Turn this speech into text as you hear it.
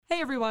Hey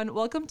everyone,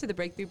 welcome to the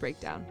Breakthrough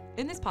Breakdown.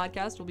 In this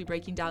podcast, we'll be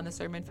breaking down the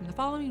sermon from the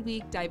following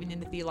week, diving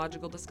into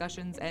theological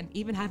discussions, and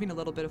even having a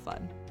little bit of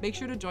fun. Make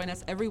sure to join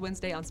us every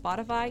Wednesday on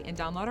Spotify and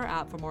download our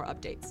app for more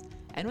updates.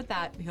 And with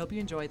that, we hope you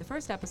enjoy the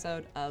first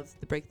episode of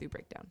the Breakthrough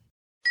Breakdown.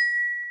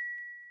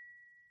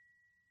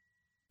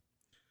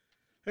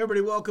 Hey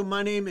everybody, welcome.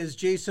 My name is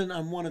Jason.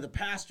 I'm one of the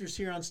pastors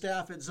here on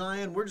staff at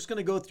Zion. We're just going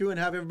to go through and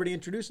have everybody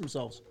introduce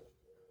themselves.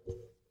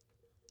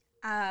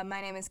 My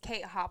name is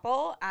Kate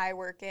Hopple. I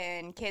work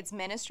in kids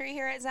ministry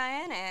here at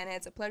Zion, and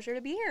it's a pleasure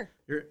to be here.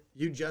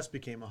 You just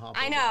became a Hopple.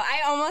 I know.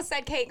 I almost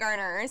said Kate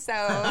Garner, so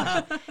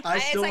I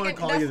still want to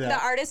call you that.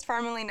 The artist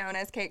formerly known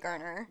as Kate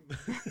Garner.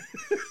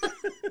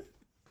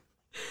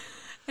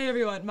 Hey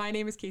everyone, my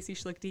name is Casey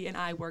Schlichty, and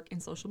I work in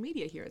social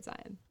media here at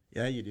Zion.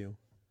 Yeah, you do.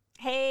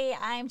 Hey,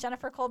 I'm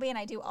Jennifer Colby, and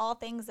I do all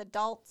things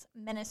adult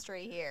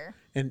ministry here.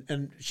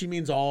 And she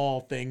means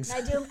all things.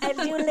 I do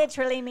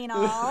literally mean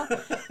all.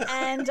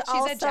 And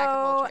She's a jack of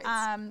all also,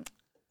 trades.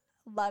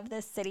 Love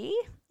This City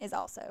is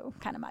also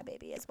kind of my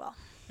baby as well.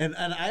 And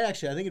I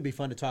think it'd be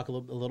fun to talk a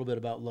little bit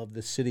about Love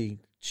This City.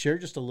 Share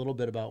just a little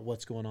bit about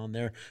what's going on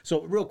there.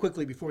 So real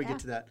quickly before we get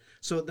to that.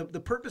 So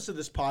the purpose of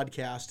this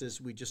podcast,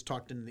 as we just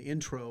talked in the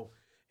intro,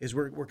 is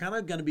we're kind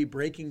of going to be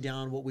breaking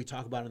down what we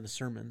talk about in the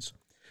sermons.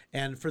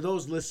 And for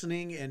those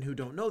listening and who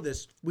don't know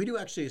this, we do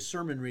actually a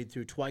sermon read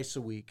through twice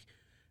a week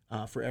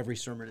for every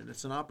sermon. And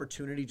it's an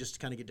opportunity just to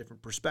kind of get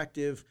different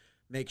perspective,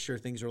 make sure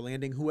things are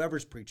landing.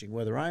 Whoever's preaching,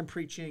 whether I'm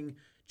preaching,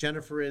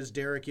 Jennifer is,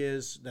 Derek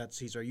is,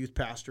 he's our youth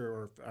pastor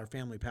or our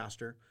family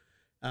pastor.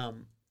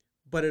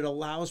 But it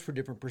allows for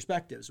different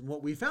perspectives. And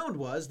what we found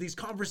was these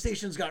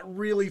conversations got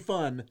really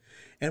fun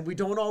and we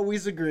don't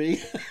always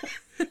agree.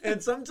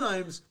 And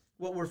sometimes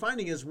what we're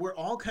finding is we're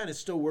all kind of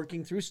still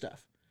working through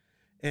stuff.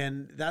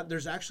 And that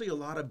there's actually a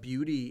lot of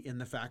beauty in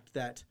the fact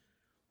that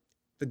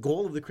the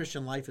goal of the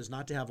Christian life is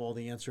not to have all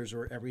the answers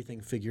or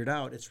everything figured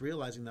out. It's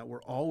realizing that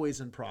we're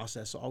always in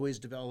process, always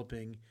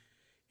developing,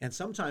 and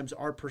sometimes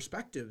our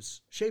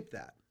perspectives shape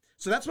that.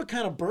 So that's what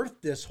kind of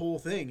birthed this whole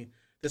thing.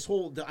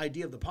 The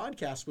idea of the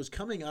podcast was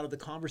coming out of the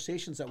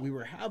conversations that we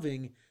were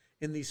having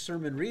in these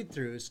sermon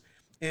read-throughs,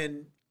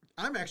 and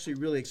I'm actually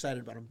really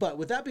excited about them. But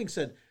with that being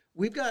said,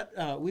 we've got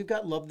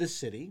Love This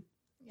City.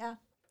 Yeah.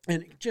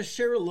 And just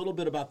share a little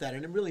bit about that,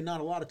 and really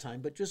not a lot of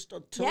time, but just tell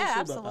us a little bit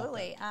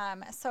absolutely. about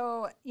that.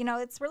 So,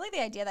 it's really the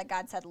idea that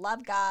God said,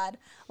 love God,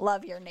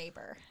 love your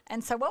neighbor.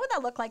 And so what would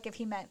that look like if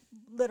he meant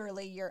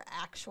literally your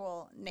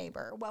actual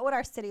neighbor? What would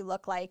our city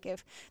look like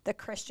if the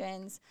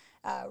Christians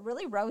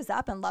really rose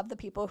up and loved the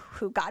people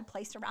who God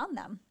placed around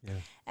them? Yeah.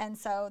 And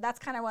so that's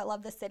kind of what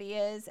Love the City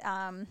is.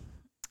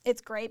 It's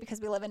great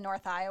because we live in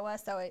North Iowa,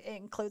 so it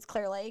includes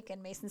Clear Lake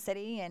and Mason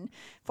City and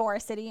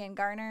Forest City and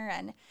Garner.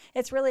 And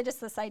it's really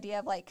just this idea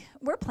of like,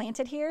 we're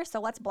planted here,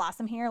 so let's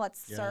blossom here.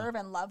 Let's serve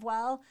and love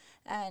well.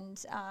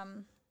 And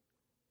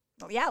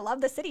love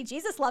the city.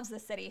 Jesus loves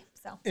the city.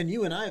 So. And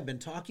you and I have been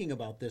talking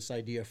about this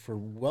idea for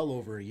well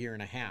over a year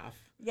and a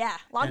half. Yeah,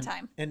 long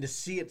time. And to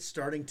see it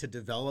starting to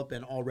develop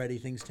and already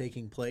things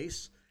taking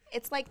place.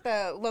 It's like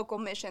the local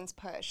missions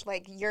push.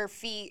 Like your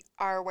feet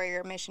are where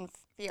your mission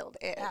field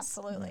is.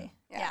 Absolutely.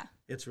 Yeah.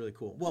 It's really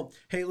cool. Well,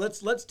 hey,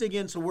 let's dig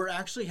in. So we're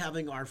actually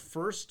having our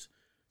first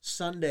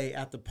Sunday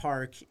at the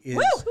park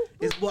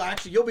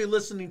actually you'll be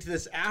listening to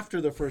this after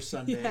the first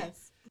Sunday.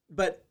 Yes.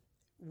 But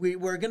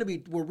we're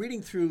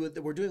reading through,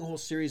 we're doing a whole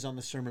series on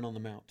the Sermon on the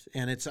Mount,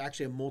 and it's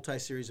actually a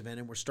multi-series event,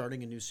 and we're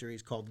starting a new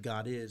series called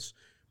God Is,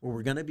 where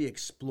we're going to be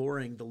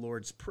exploring the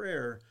Lord's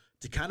Prayer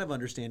to kind of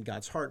understand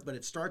God's heart. But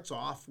it starts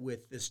off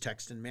with this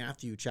text in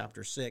Matthew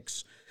chapter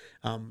 6,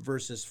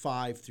 verses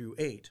 5 through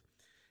 8.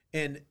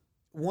 And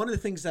one of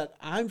the things that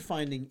I'm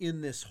finding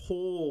in this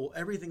whole,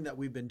 everything that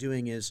we've been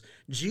doing is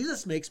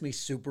Jesus makes me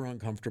super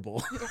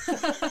uncomfortable.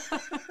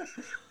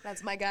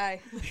 That's my guy.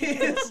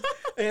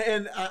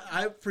 And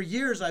I for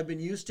years, I've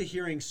been used to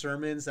hearing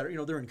sermons that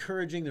are, they're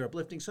encouraging, they're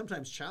uplifting,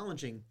 sometimes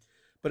challenging.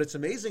 But it's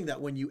amazing that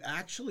when you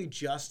actually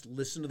just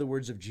listen to the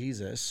words of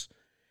Jesus,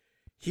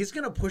 he's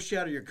going to push you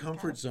out of your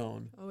comfort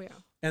zone. Oh, yeah.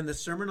 And the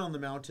Sermon on the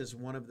Mount is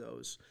one of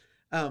those.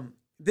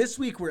 This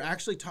week, we're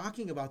actually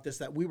talking about this,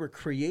 that we were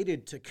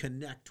created to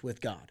connect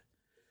with God.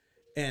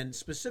 And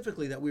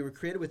specifically, that we were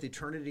created with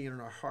eternity in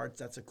our hearts.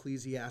 That's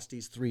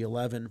Ecclesiastes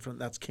 3:11.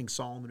 That's King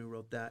Solomon who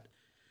wrote that.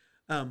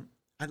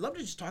 I'd love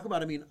to just talk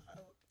about,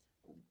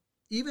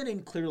 even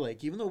in Clear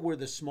Lake, even though we're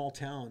this small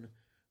town,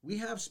 we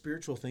have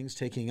spiritual things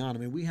taking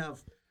on. We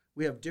have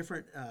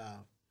different,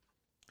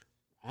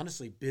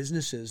 honestly,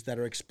 businesses that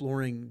are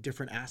exploring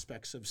different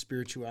aspects of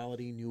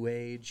spirituality, New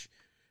Age.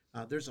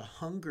 There's a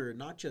hunger,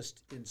 not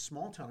just in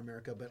small town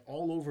America, but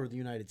all over the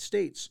United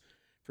States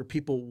for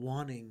people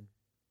wanting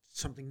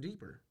something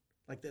deeper.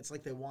 It's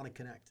like they want to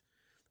connect.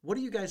 What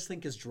do you guys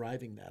think is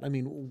driving that?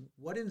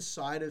 What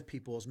inside of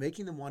people is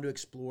making them want to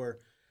explore?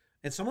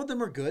 And some of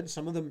them are good,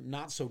 some of them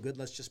not so good,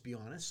 let's just be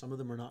honest. Some of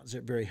them are not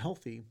very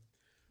healthy.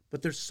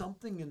 But there's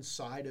something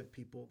inside of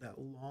people that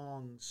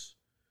longs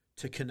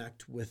to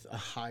connect with a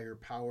higher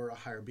power, a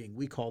higher being.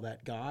 We call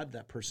that God,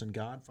 that person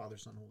God, Father,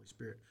 Son, Holy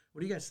Spirit.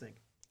 What do you guys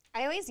think?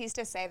 I always used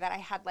to say that I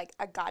had like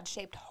a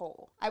God-shaped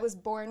hole. I was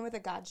born with a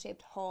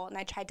God-shaped hole, and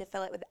I tried to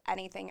fill it with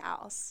anything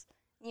else.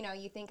 You know,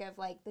 you think of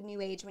like the New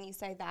Age when you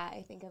say that.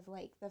 I think of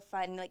like the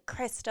fun, like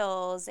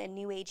crystals and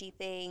New Agey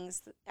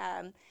things,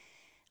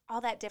 all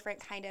that different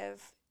kind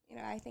of, you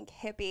know, I think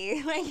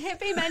hippie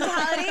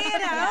mentality, you know.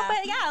 Yeah.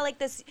 But yeah, like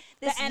this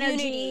The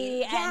energy unity.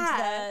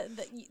 Yeah.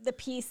 and the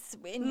peace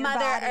in your Mother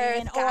body Earth,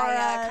 and Gaia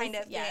auras. kind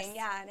of Yes. thing.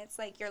 Yeah, and it's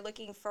like you're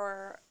looking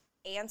for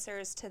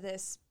answers to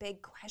this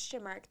big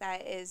question mark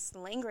that is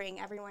lingering.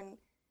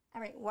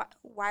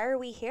 Why are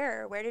we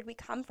here? Where did we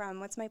come from?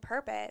 What's my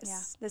purpose?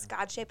 Yeah. This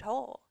God-shaped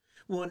hole.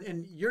 Well,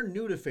 and you're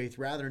new to faith,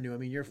 rather new. I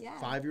mean, you're a Yeah.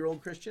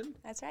 5-year-old Christian.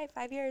 That's right,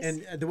 5 years.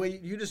 And the way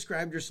you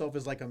described yourself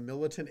as like a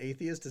militant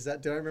atheist,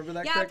 do I remember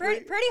that yeah,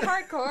 correctly? pretty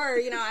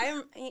hardcore. You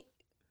know,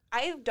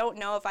 I don't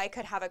know if I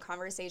could have a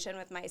conversation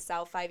with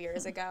myself 5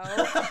 years ago.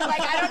 Like,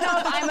 I don't know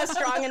if I'm a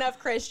strong enough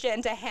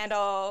Christian to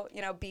handle,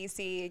 you know,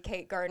 BC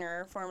Kate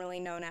Garner,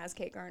 formerly known as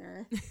Kate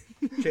Garner.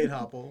 Kate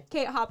Hopple.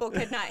 Kate Hopple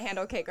could not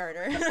handle Kate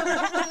Garner.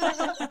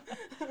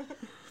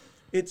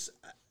 It's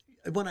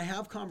when I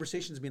have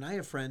conversations, I mean, I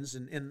have friends,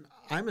 and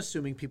I'm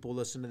assuming people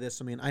listen to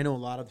this. I mean, I know a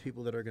lot of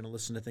people that are going to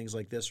listen to things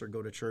like this or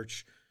go to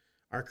church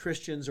are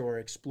Christians or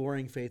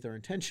exploring faith or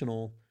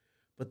intentional,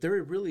 but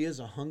there really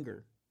is a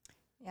hunger.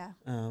 Yeah.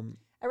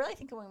 I really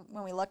think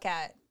when we look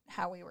at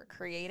how we were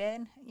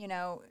created, you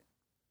know,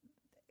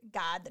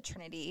 God, the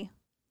Trinity,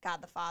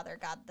 God the Father,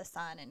 God the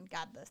Son, and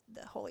God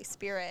the Holy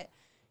Spirit,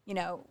 you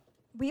know,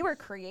 we were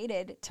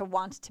created to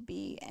want to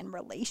be in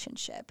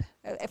relationship.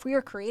 If we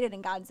were created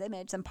in God's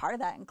image, then part of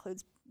that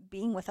includes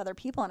being with other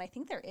people. And I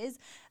think there is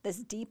this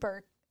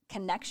deeper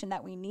connection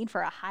that we need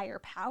for a higher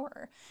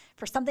power,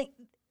 for something.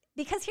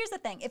 Because here's the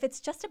thing, if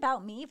it's just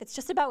about me, if it's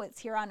just about what's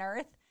here on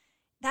earth,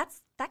 that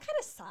kind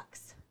of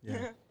sucks.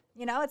 Yeah.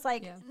 You know, it's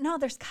like, Yeah. no,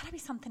 there's got to be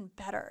something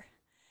better.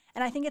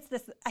 And I think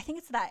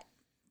it's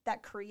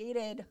that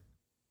created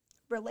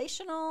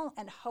relational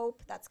and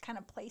hope that's kind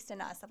of placed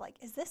in us of like,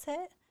 is this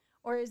it?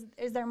 Or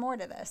is there more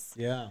to this?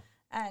 Yeah.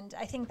 And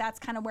I think that's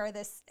kind of where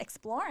this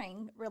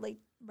exploring really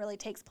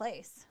takes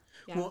place.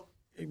 Yeah. Well,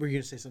 were you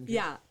going to say something?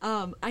 Yeah,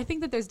 I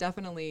think that there's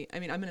definitely. I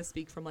mean, I'm going to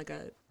speak from like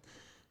a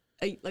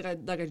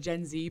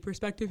Gen Z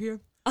perspective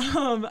here.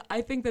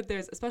 I think that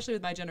there's, especially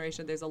with my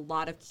generation, there's a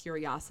lot of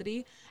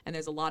curiosity and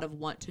there's a lot of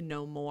want to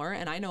know more.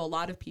 And I know a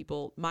lot of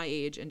people my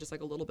age and just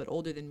like a little bit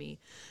older than me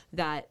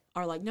that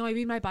are like, no, I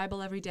read my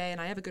Bible every day and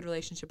I have a good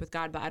relationship with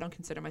God, but I don't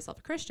consider myself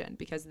a Christian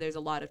because there's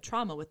a lot of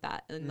trauma with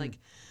that. And like,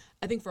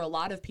 I think for a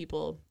lot of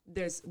people,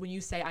 when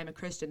you say I'm a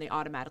Christian, they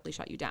automatically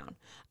shut you down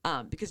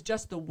because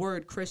just the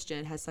word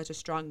Christian has such a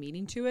strong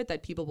meaning to it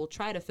that people will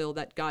try to fill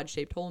that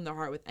God-shaped hole in their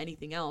heart with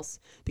anything else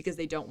because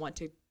they don't want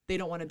to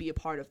be a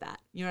part of that.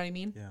 You know what I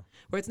mean? Yeah.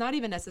 Where it's not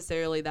even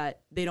necessarily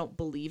that they don't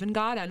believe in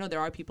God. I know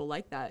there are people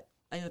like that.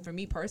 I know for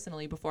me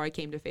personally, before I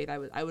came to faith,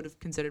 I would have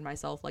considered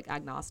myself like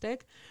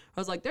agnostic. I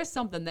was like, there's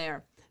something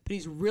there, but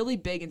he's really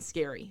big and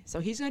scary. So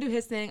he's going to do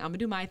his thing. I'm going to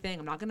do my thing.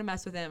 I'm not going to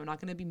mess with him. I'm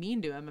not going to be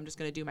mean to him. I'm just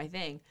going to do my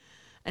thing.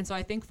 And so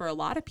I think for a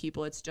lot of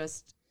people, it's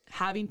just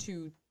having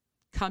to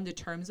come to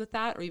terms with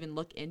that or even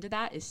look into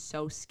that is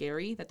so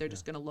scary that they're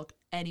just going to look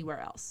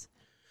anywhere else.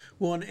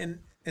 Well,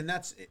 and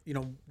that's, you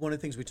know, one of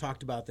the things we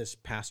talked about this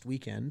past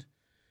weekend,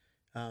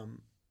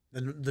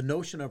 the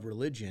notion of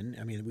religion.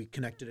 I mean, we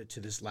connected it to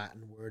this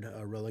Latin word,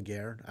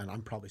 religare, and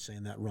I'm probably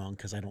saying that wrong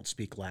because I don't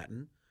speak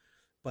Latin.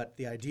 But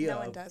the idea No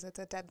one of does. It's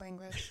a dead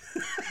language.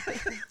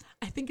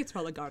 I think it's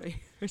religare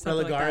or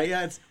something religare, like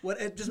that. yeah,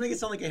 it just make it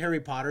sound like a Harry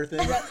Potter thing.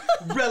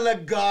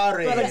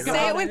 Religare.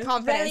 Say it with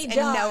confidence, and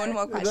Religar. no one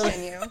will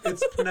question you.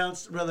 It's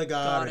pronounced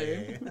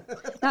religare.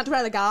 Not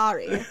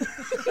religare.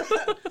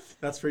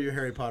 That's for you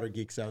Harry Potter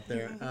geeks out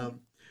there.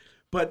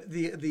 But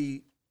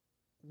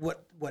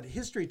what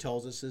history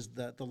tells us is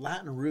that the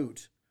Latin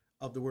root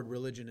of the word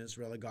religion is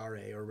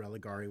religare or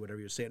religare,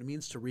 whatever you say. It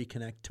means to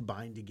reconnect, to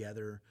bind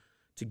together,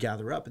 to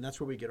gather up. And that's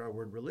where we get our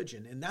word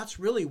religion. And that's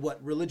really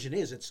what religion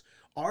is. It's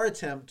our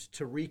attempt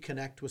to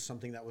reconnect with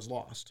something that was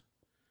lost.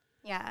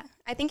 Yeah.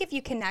 I think if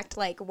you connect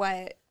like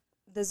what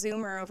the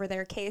Zoomer over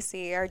there,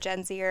 Casey, or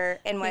Gen Zer,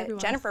 and what everyone.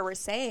 Jennifer were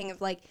saying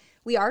of like,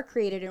 we are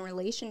created in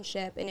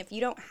relationship. And if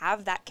you don't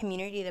have that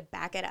community to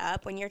back it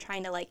up when you're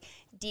trying to like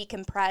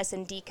decompress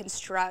and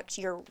deconstruct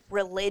your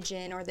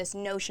religion or this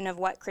notion of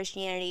what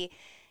Christianity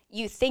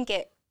you think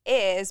it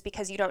is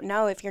because you don't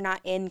know if you're not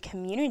in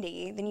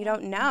community, then you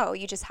don't know.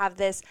 You just have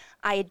this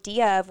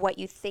idea of what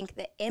you think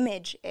the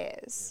image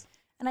is.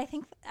 And I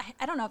think,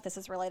 I don't know if this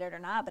is related or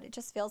not, but it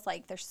just feels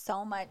like there's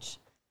so much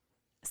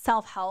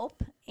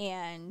self-help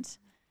and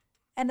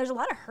there's a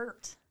lot of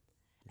hurt.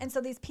 And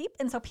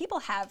so people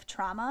have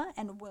trauma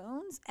and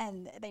wounds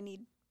and they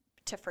need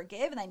to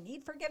forgive and they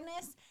need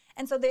forgiveness.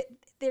 And so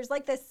there's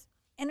like this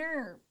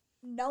inner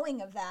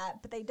knowing of that,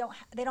 but they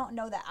don't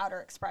know the outer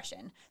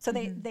expression. So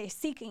they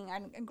seeking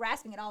and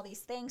grasping at all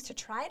these things to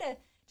try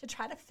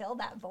to fill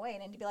that void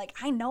and to be like,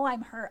 I know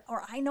I'm hurt,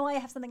 or I know I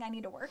have something I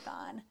need to work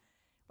on,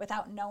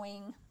 without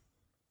knowing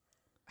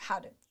how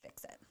to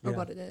fix it Or Yeah.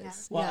 what it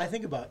is. Well, Yeah. I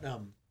think about,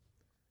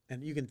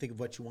 and you can think of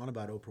what you want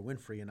about Oprah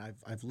Winfrey, and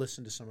I've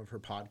listened to some of her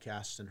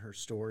podcasts and her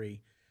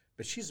story,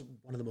 but she's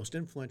one of the most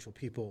influential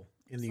people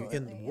in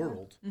the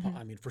world.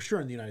 I mean, for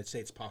sure in the United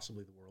States,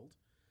 possibly the world.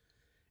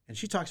 And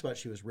she talks about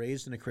she was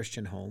raised in a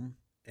Christian home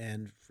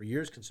and for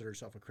years considered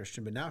herself a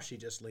Christian, but now she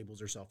just labels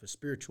herself as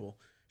spiritual.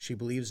 She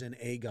believes in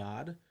a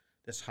God,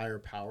 this higher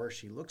power.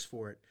 She looks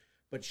for it,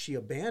 but she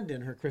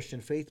abandoned her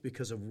Christian faith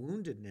because of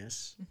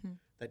woundedness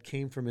that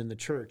came from in the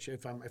church,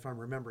 if I'm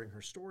remembering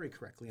her story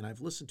correctly, and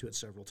I've listened to it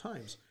several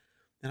times.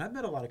 And I've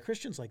met a lot of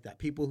Christians like that,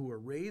 people who were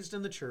raised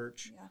in the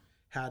church,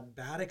 had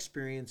bad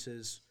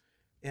experiences,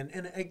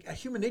 and a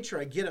human nature,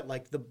 I get it.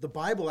 Like the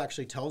Bible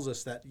actually tells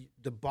us that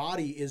the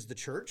body is the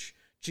church,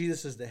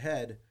 Jesus is the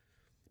head,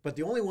 but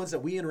the only ones that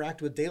we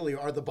interact with daily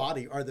are the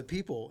body, are the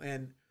people.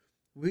 And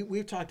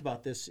we've talked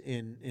about this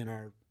in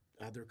our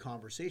other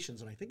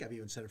conversations, and I think I've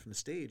even said it from the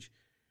stage.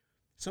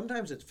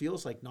 Sometimes it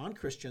feels like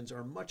non-Christians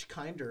are much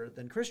kinder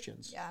than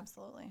Christians. Yeah,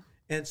 absolutely.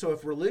 And so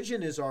if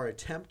religion is our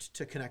attempt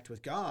to connect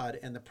with God,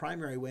 and the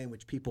primary way in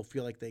which people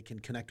feel like they can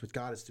connect with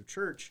God is through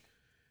church,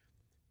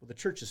 well, the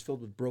church is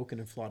filled with broken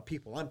and flawed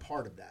people. I'm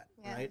part of that,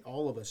 right?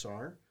 All of us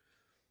are.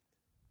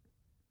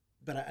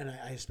 But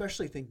I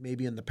especially think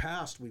maybe in the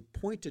past we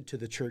pointed to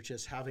the church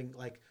as having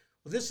like,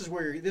 well, this is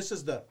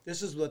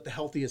what the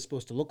healthy is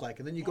supposed to look like,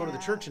 and then you go to the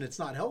church and it's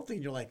not healthy,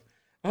 and you're like,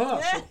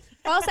 oh, so,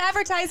 false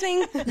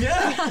advertising.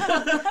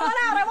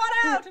 I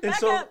want out. And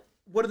so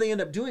what do they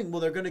end up doing?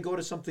 Well, they're going to go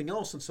to something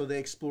else, and so they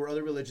explore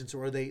other religions,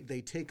 or they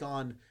take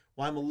on,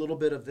 well, I'm a little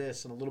bit of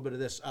this and a little bit of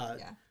this.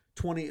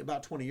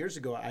 About 20 years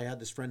ago, I had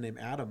this friend named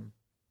Adam.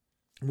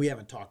 We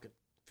haven't talked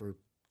for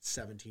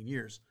 17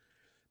 years,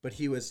 but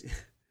he was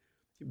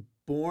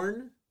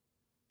born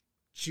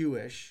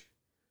Jewish,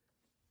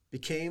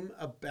 became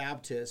a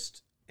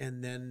Baptist,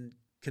 and then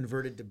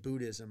converted to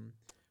Buddhism.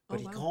 But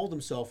he called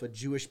himself a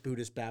Jewish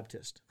Buddhist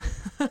Baptist.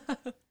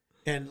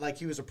 And like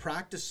he was a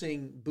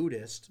practicing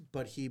Buddhist,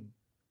 but he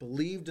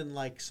believed in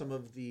like some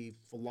of the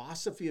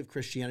philosophy of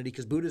Christianity,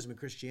 because Buddhism and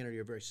Christianity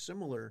are very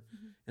similar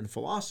in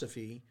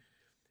philosophy.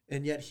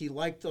 And yet he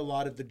liked a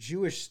lot of the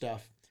Jewish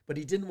stuff, but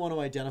he didn't want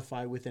to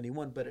identify with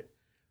anyone. But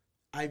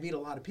I meet a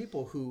lot of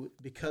people who,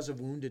 because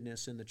of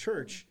woundedness in the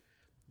church,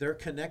 they're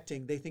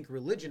connecting. They think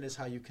religion is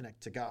how you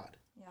connect to God.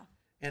 Yeah.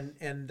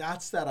 And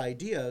that's that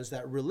idea, is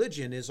that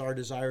religion is our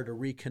desire to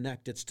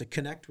reconnect. It's to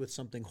connect with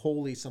something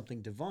holy,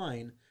 something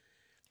divine.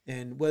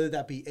 And whether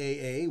that be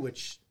AA,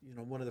 which, you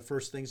know, one of the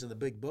first things in the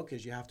big book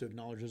is you have to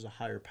acknowledge there's a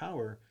higher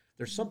power.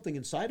 There's something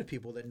inside of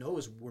people that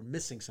knows we're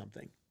missing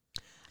something.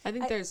 I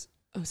think there's...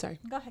 Oh, sorry.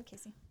 Go ahead,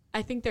 Casey.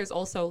 I think there's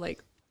also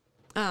like,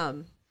 I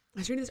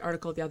was reading this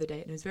article the other day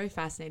and it was very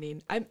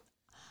fascinating.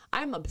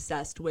 I'm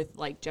obsessed with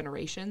like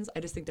generations. I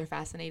just think they're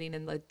fascinating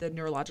and like the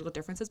neurological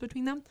differences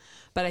between them.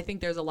 But I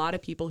think there's a lot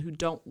of people who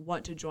don't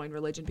want to join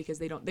religion because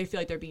they feel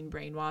like they're being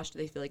brainwashed.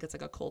 They feel like it's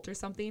like a cult or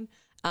something.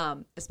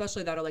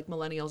 Especially that are like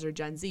millennials or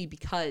Gen Z,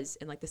 because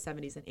in like the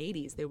 70s and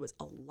 80s, there was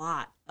a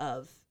lot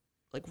of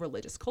like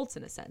religious cults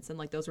in a sense. And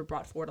like those were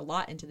brought forward a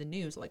lot into the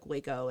news, like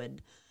Waco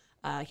and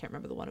I can't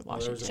remember the one in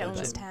Washington.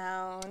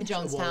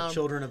 Jonestown. Well,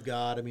 Children of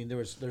God. I mean,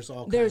 there's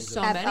all kinds there's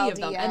so of many of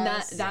them, and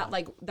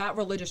that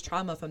religious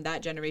trauma from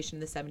that generation in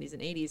the 70s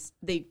and 80s,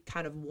 they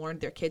kind of warned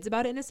their kids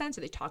about it in a sense,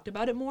 or they talked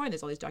about it more. And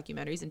there's all these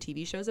documentaries and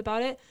TV shows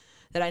about it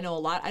that I know a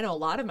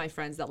lot of my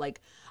friends that like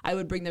I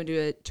would bring them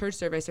to a church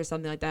service or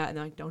something like that, and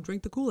they're like, "Don't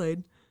drink the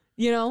Kool-Aid."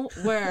 You know,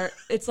 where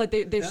it's like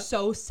they're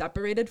so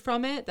separated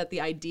from it that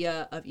the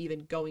idea of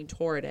even going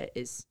toward it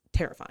is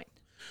terrifying.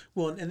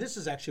 Well, and this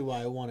is actually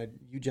why I wanted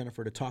you,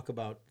 Jennifer, to talk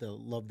about the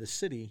Love the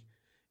City,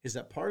 is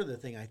that part of the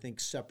thing I think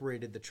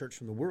separated the church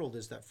from the world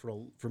is that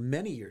for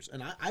many years,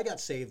 and I got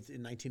saved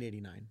in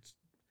 1989.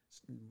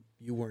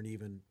 You weren't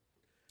even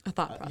a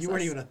thought process. You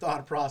weren't even a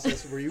thought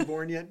process. Were you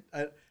born yet?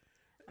 I'm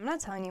not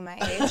telling you my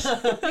age.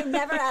 You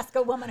never ask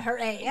a woman her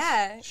age.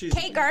 Yeah.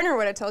 Kate Garner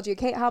would have told you.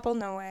 Kate Hopple,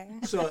 no way.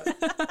 So,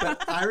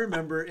 but I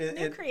remember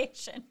New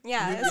creation.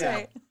 Yeah, that's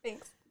right.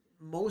 Thanks.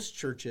 Most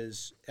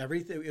churches,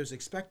 everything, it was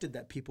expected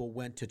that people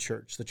went to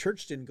church. The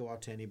church didn't go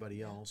out to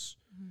anybody else.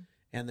 Mm-hmm.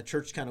 And the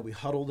church we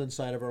huddled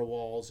inside of our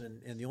walls.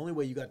 And the only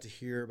way you got to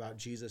hear about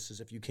Jesus is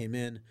if you came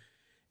in.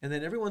 And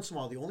then every once in a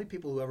while, the only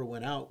people who ever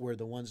went out were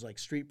the ones like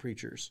street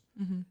preachers.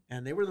 Mm-hmm.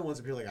 And they were the ones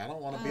that people were like, I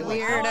don't want to be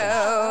like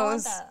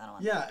weirdos.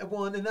 Yeah,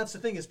 well, and that's the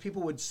thing is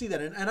people would see that.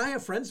 And I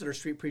have friends that are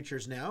street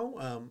preachers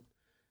now.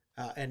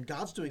 And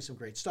God's doing some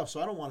great stuff.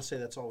 So I don't want to say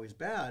that's always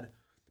bad.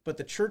 But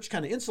the church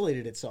kind of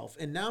insulated itself.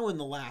 And now in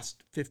the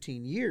last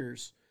 15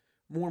 years,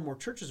 more and more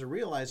churches are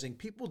realizing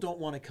people don't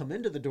want to come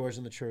into the doors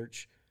in the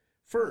church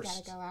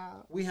first. We gotta go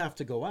out. We have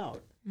to go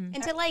out. Mm-hmm.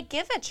 And to like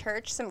give a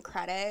church some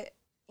credit,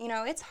 you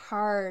know, it's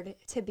hard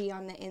to be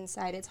on the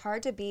inside. It's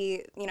hard to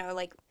be, you know,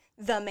 like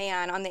the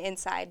man on the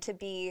inside. To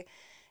be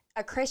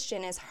a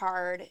Christian is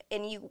hard,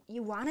 and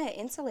you want to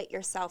insulate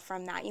yourself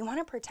from that. You want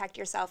to protect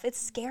yourself. It's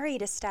scary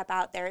to step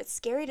out there. It's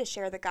scary to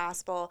share the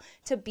gospel,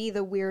 to be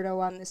the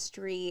weirdo on the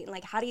street.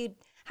 Like, how do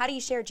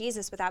you share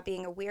Jesus without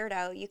being a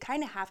weirdo? You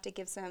kind of have to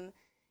give some,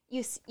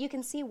 you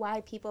can see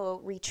why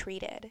people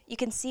retreated. You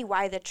can see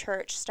why the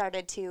church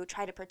started to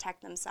try to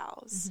protect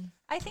themselves.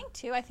 I think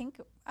too. I think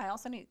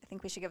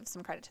we should give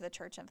some credit to the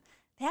church. Of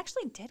they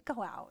actually did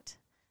go out.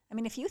 I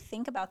mean, if you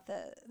think about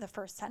the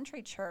first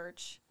century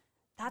church,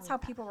 that's how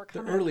people were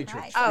coming. The early to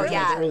church. Christ. Oh, We're talking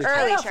yeah. about the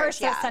early Early church. church.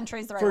 First yeah. century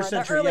is the right First word.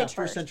 century, the early yeah. church.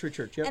 First century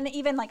church. Yep. And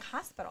even like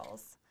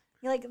hospitals.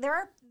 Like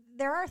there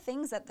are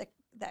things that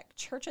that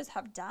churches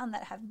have done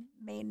that have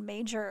made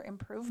major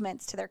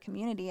improvements to their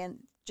community and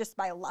just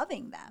by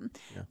loving them.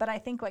 Yeah. But I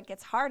think what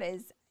gets hard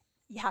is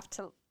you have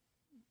to,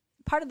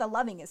 part of the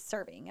loving is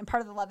serving, and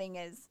part of the loving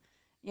is,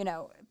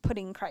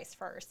 putting Christ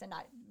first and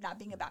not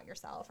being about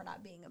yourself or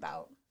not being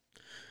about.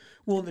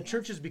 Well, and the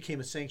churches became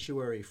a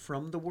sanctuary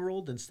from the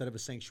world instead of a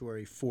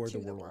sanctuary for the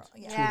world.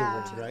 Yeah. To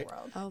Yeah. the world, right?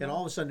 Oh, And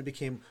all of a sudden it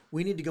became,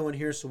 we need to go in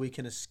here so we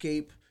can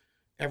escape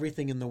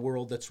everything in the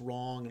world that's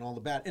wrong and all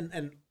the bad.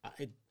 And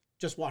I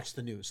just watched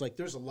the news. Like,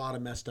 there's a lot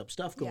of messed up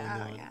stuff going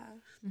on. Yeah.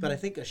 But I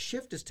think a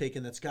shift is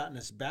taken that's gotten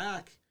us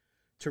back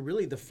to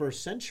really the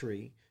first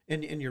century.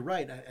 And you're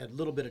right, a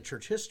little bit of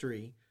church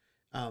history.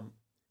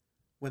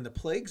 When the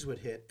plagues would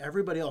hit,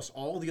 everybody else,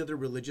 all the other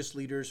religious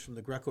leaders from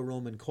the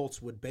Greco-Roman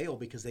cults would bail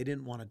because they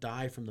didn't want to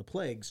die from the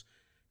plagues.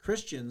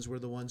 Christians were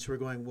the ones who were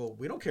going, well,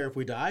 we don't care if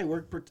we die.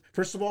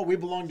 First of all, we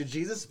belong to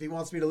Jesus. If he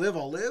wants me to live,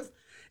 I'll live.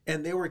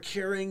 And they were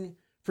caring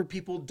for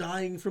people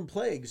dying from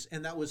plagues.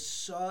 And that was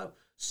so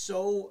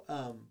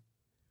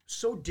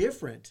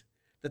different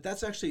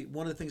that's actually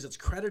one of the things that's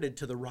credited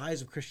to the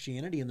rise of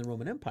Christianity in the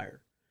Roman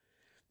Empire.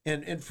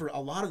 And for a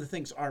lot of the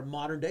things, our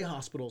modern day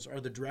hospitals are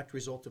the direct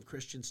result of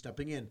Christians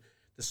stepping in.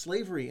 The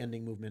slavery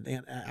ending movement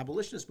and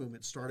abolitionist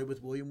movement started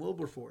with William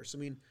Wilberforce. I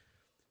mean,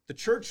 the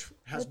church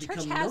has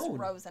become known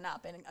risen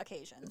up in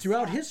occasions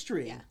throughout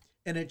history. Yeah.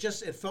 And it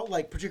felt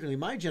like, particularly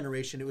my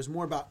generation, it was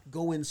more about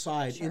go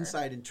inside,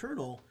 inside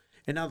internal.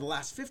 And now the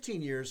last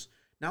 15 years,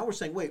 now we're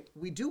saying, wait,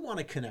 we do want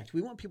to connect.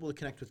 We want people to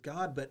connect with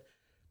God, but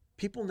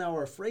people now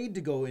are afraid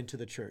to go into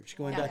the church.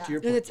 Going back to your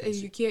point,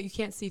 you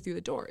can't see through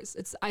the doors.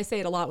 I say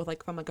it a lot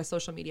with from a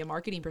social media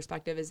marketing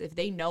perspective, is if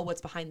they know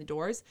what's behind the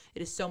doors,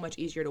 it is so much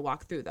easier to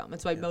walk through them.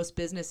 That's why most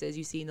businesses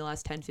you see in the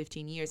last 10,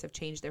 15 years have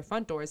changed their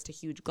front doors to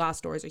huge glass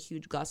doors or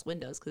huge glass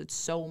windows, because it's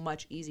so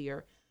much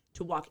easier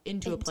to walk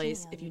into a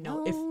place if you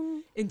know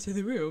into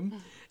the room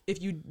if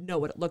you know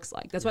what it looks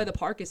like. That's why the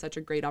park is such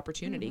a great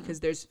opportunity, because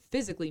there's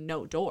physically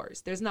no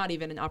doors. There's not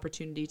even an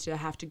opportunity to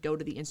have to go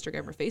to the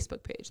Instagram or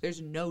Facebook page.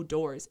 There's no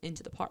doors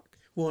into the park.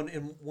 Well,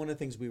 and one of the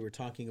things we were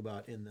talking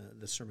about in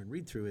the sermon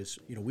read through is,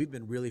 we've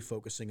been really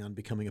focusing on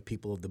becoming a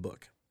people of the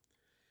book.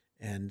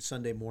 And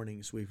Sunday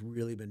mornings, we've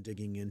really been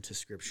digging into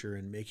scripture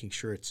and making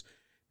sure it's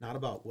not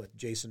about what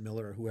Jason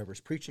Miller or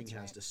whoever's preaching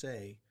has to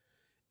say.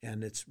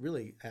 And it's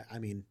really,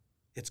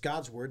 it's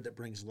God's word that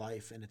brings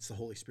life, and it's the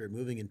Holy Spirit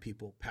moving in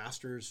people.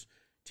 Pastors,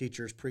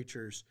 teachers,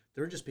 preachers,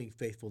 they're just being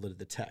faithful to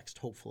the text,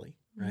 hopefully,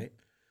 right?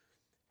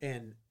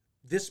 And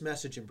this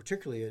message in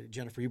particular,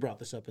 Jennifer, you brought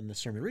this up in the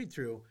sermon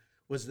read-through,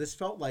 was this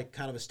felt like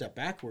kind of a step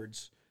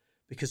backwards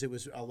because it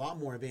was a lot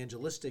more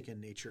evangelistic in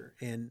nature.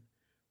 And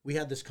we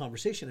had this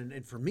conversation,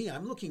 and for me,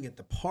 I'm looking at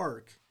the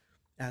park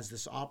as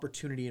this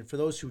opportunity. And for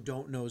those who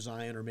don't know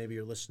Zion, or maybe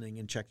you're listening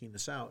and checking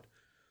this out,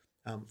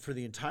 for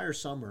the entire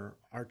summer,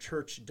 our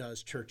church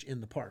does church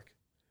in the park.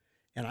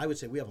 And I would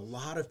say we have a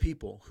lot of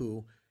people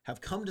who have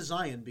come to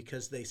Zion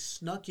because they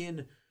snuck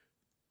in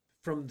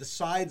from the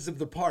sides of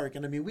the park.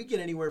 And we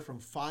get anywhere from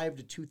 5,000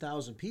 to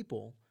 2,000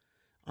 people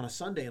on a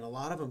Sunday. And a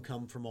lot of them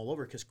come from all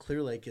over, because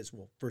Clear Lake is,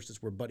 first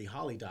is where Buddy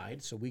Holly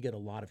died. So we get a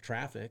lot of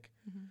traffic.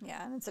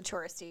 Yeah, and it's a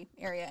touristy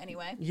area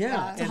anyway.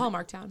 Yeah. It's a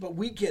Hallmark town. But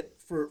we get,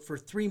 for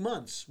 3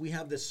 months, we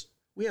have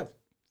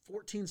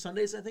 14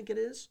 Sundays, I think it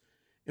is,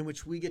 in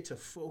which we get to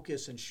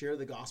focus and share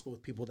the gospel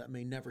with people that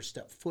may never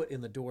step foot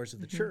in the doors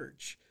of the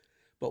church,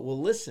 but will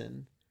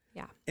listen.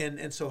 Yeah.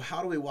 And so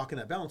how do we walk in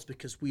that balance?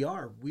 Because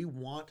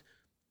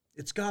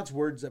it's God's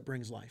words that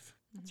brings life.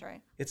 That's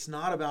right. It's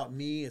not about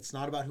me. It's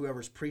not about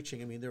whoever's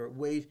preaching.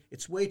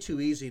 It's way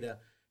too easy to,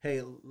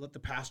 hey, let the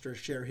pastor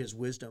share his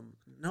wisdom.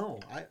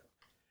 No,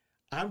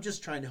 I'm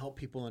just trying to help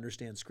people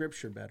understand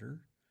scripture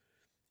better.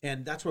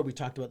 And that's what we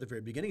talked about at the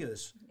very beginning of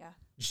this. Yeah.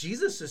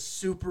 Jesus is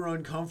super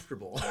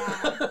uncomfortable.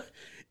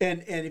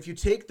 and if you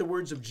take the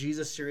words of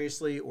Jesus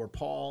seriously, or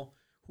Paul,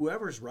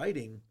 whoever's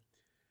writing,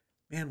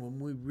 man, when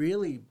we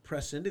really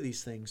press into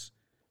these things,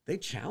 they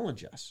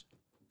challenge us.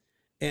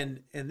 And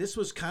this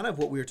was kind of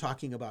what we were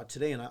talking about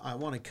today, and I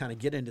want to kind of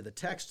get into the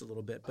text a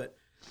little bit, but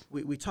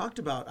we talked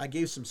about, I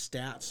gave some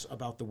stats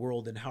about the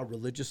world and how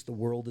religious the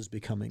world is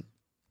becoming.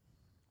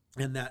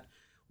 And that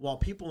while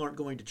people aren't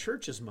going to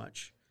church as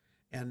much,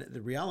 and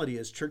the reality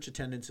is church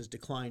attendance has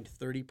declined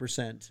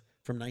 30%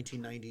 from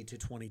 1990 to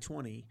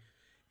 2020.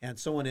 And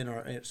someone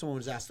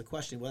was asked the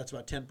question, well, that's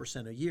about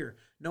 10% a year.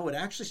 No, it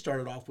actually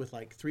started off with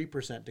like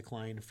 3%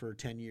 decline for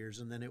 10 years,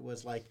 and then it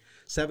was like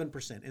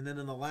 7%. And then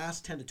in the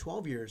last 10 to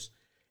 12 years,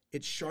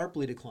 it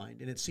sharply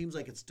declined, and it seems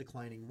like it's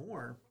declining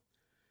more.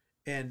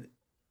 And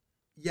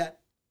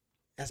yet,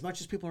 as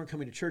much as people aren't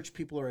coming to church,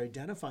 people are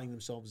identifying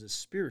themselves as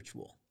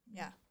spiritual.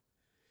 Yeah.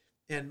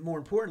 And more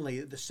importantly,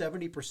 the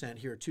 70%,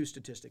 here are two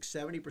statistics,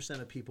 70%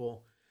 of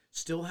people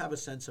still have a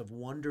sense of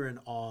wonder and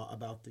awe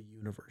about the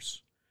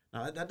universe.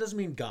 Now, that doesn't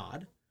mean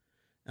God,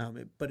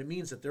 but it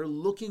means that they're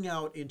looking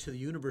out into the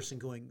universe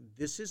and going,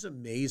 this is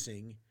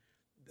amazing.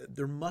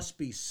 There must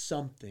be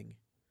something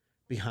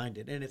behind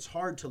it. And it's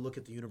hard to look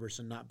at the universe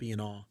and not be in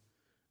awe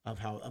of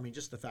how, I mean,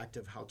 just the fact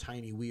of how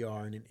tiny we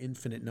are in an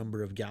infinite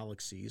number of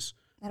galaxies.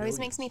 That always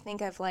makes me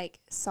think of like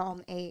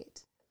Psalm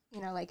 8,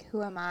 you know, like,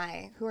 who am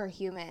I? Who are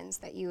humans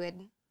that you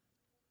would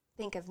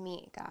think of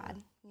me,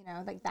 God? You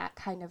know, like that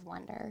kind of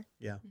wonder.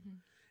 Yeah.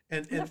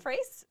 And the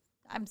phrase,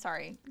 I'm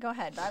sorry, go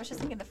ahead. But I was just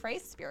thinking the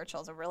phrase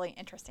spiritual is a really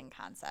interesting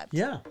concept.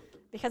 Yeah.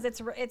 Because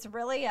it's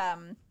really,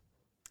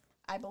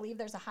 I believe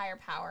there's a higher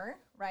power,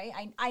 right?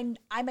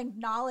 I'm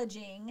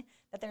acknowledging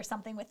that there's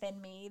something within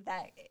me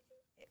that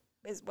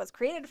was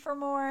created for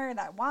more,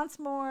 that wants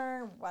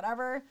more,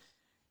 whatever.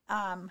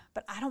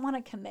 But I don't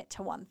want to commit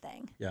to one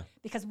thing. Yeah.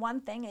 Because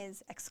one thing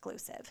is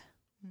exclusive.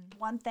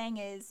 One thing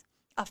is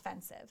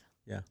offensive.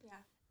 Yeah.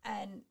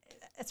 And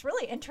it's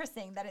really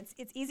interesting that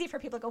it's easy for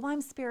people to go, well,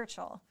 I'm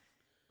spiritual.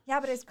 Yeah,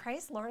 but is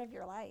Christ Lord of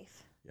your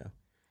life? Yeah.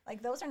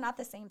 Like, those are not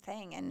the same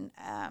thing.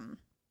 And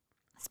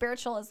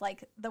spiritual is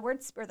like, the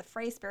word or the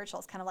phrase spiritual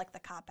is kind of like the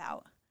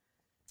cop-out.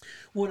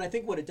 Well, and I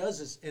think what it does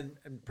is, and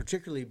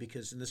particularly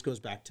because, and this goes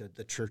back to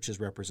the church's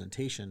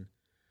representation,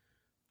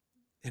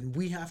 and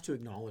we have to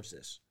acknowledge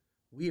this.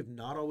 We have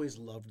not always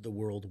loved the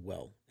world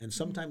well. And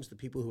sometimes the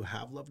people who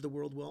have loved the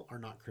world well are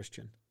not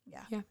Christian.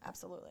 Yeah,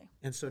 absolutely.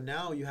 And so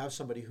now you have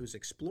somebody who's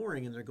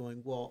exploring and they're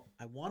going, well,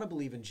 I want to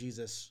believe in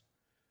Jesus,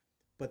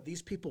 but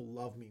these people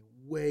love me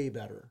way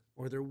better,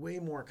 or they're way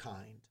more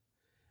kind.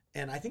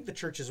 And I think the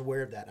church is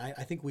aware of that.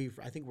 I think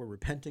we're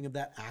repenting of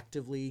that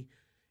actively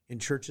in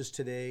churches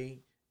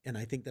today. And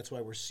I think that's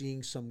why we're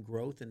seeing some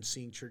growth and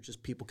seeing churches,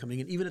 people coming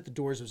in, even at the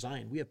doors of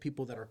Zion. We have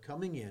people that are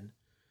coming in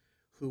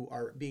who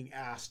are being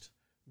asked,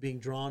 being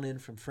drawn in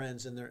from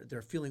friends, and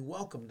they're feeling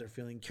welcome, they're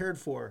feeling cared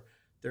for,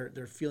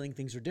 they're feeling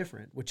things are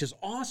different, which is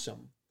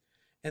awesome.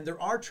 And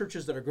there are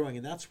churches that are growing,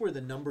 and that's where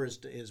the number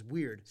is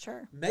weird.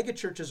 Sure. Mega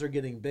churches are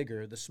getting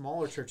bigger, the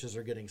smaller churches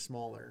are getting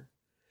smaller.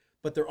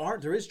 But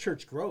there is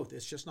church growth.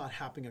 It's just not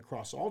happening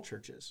across all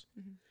churches.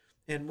 Mm-hmm.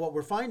 And what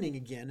we're finding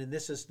again, and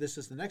this is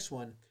the next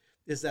one,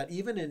 is that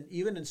even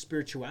in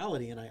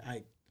spirituality, and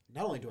I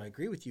not only do I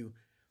agree with you,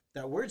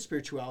 that word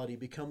spirituality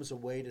becomes a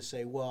way to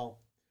say, well,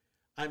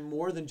 I'm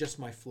more than just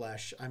my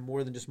flesh. I'm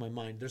more than just my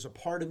mind. There's a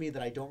part of me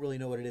that I don't really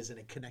know what it is, and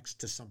it connects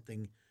to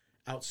something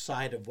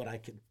outside of what I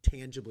can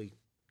tangibly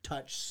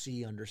touch,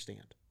 see,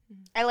 understand.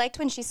 I liked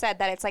when she said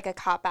that it's like a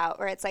cop-out,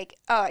 or it's like,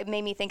 oh, it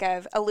made me think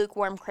of a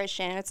lukewarm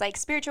Christian. It's like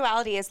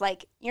spirituality is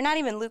like, you're not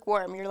even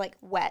lukewarm, you're like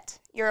wet.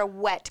 You're a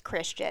wet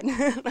Christian.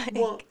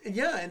 Well,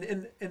 yeah,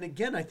 and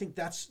again, I think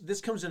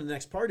this comes in the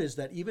next part, is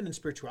that even in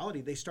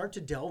spirituality, they start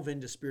to delve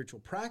into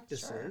spiritual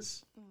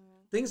practices, sure.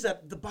 Things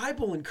that the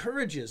Bible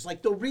encourages,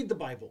 like they'll read the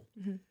Bible.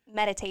 Mm-hmm.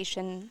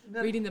 Meditation.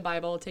 Reading the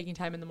Bible, taking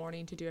time in the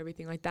morning to do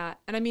everything like that.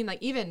 And I mean, like,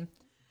 even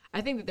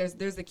I think that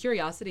there's the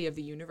curiosity of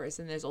the universe,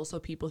 and there's also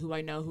people who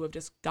I know who have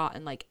just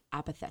gotten like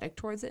apathetic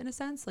towards it in a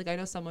sense. Like, I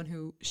know someone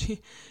who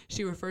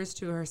she refers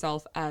to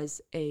herself as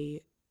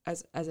a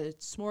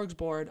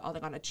smorgasbord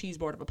on a cheese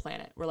board of a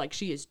planet, where like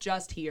she is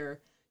just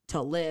here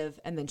to live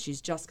and then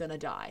she's just gonna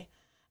die.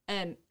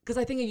 And because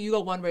I think you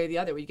go one way or the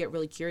other, where you get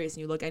really curious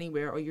and you look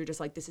anywhere, or you're just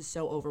like, this is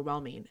so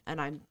overwhelming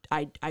and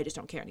I just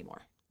don't care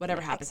anymore.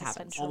 Whatever happens,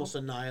 happens. Almost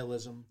a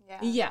nihilism.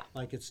 Yeah.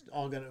 Like it's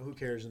all gonna, who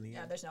cares in the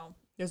end? Yeah,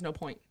 there's no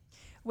point.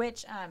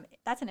 Which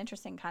that's an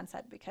interesting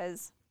concept,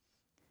 because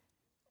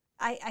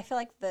I feel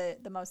like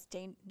the most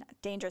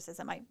dangerous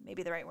isn't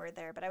maybe the right word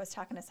there, but I was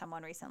talking to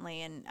someone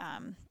recently, and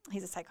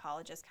he's a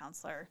psychologist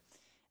counselor,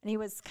 and he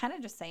was kind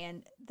of just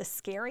saying the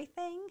scary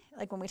thing,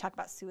 like when we talk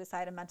about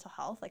suicide and mental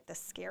health, like the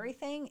scary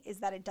thing is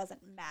that it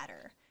doesn't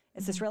matter.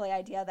 It's this really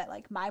idea that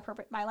like my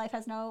life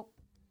has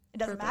it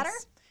doesn't matter.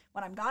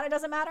 When I'm gone, it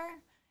doesn't matter.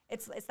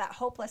 It's that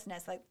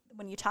hopelessness. Like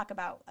when you talk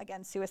about,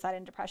 again, suicide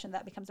and depression,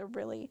 that becomes a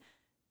really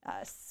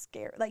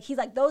scare. Like he's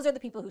like, those are the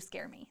people who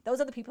scare me. Those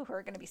are the people who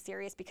are going to be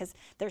serious because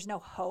there's no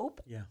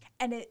hope. Yeah.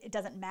 And it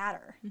doesn't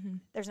matter. Mm-hmm.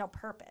 There's no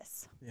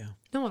purpose. Yeah.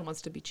 No one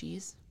wants to be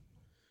cheese.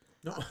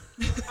 No.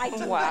 I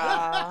do.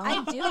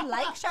 I do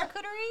like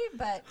charcuterie,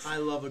 but I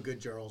love a good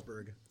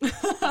Jarlsberg.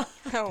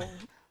 Oh,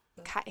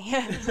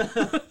 okay.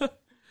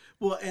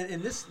 Well,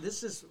 and this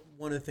is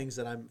one of the things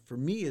that for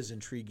me is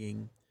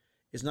intriguing,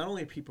 is not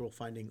only people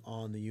finding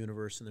awe in the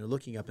universe and they're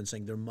looking up and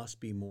saying there must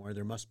be more,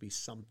 there must be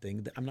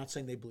something. I'm not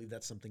saying they believe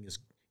that something is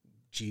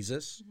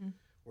Jesus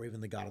or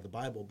even the God of the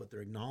Bible, but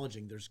they're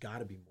acknowledging there's got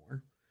to be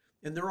more.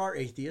 And there are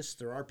atheists,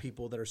 there are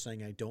people that are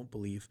saying I don't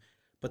believe,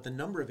 but the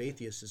number of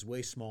atheists is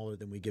way smaller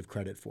than we give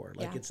credit for.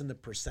 Like it's in the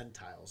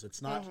percentiles.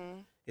 It's not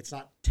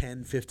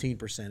 10,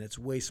 15%. It's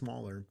way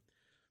smaller.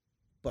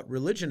 But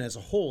religion as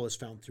a whole is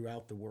found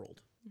throughout the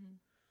world. Mm-hmm.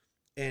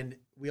 And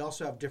we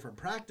also have different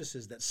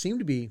practices that seem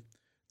to be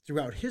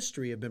throughout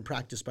history have been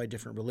practiced by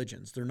different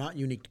religions. They're not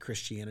unique to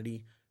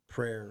Christianity,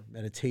 prayer,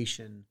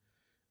 meditation,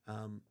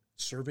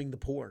 serving the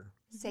poor,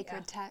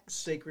 Sacred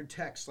text. sacred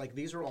texts. Like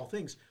these are all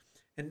things.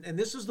 And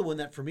this is the one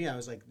that for me, I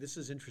was like, this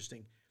is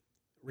interesting.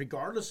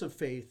 Regardless of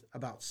faith,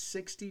 about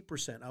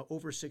 60%,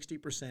 over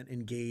 60%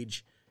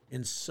 engage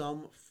in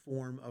some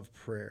form of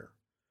prayer.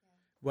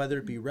 Whether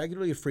it be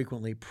regularly or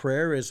frequently,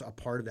 prayer is a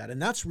part of that.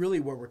 And that's really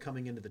where we're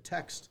coming into the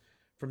text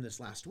from this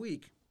last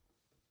week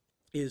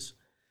is,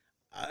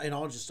 and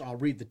I'll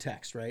read the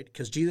text, right?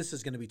 Because Jesus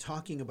is going to be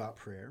talking about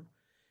prayer.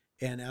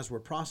 And as we're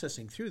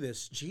processing through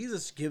this,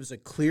 Jesus gives a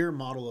clear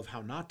model of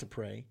how not to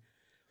pray.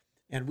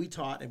 And we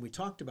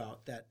talked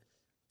about that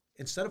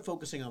instead of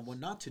focusing on what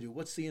not to do,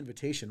 what's the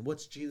invitation?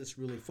 What's Jesus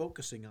really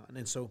focusing on?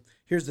 And so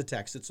here's the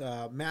text. It's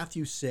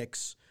Matthew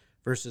 6,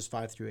 verses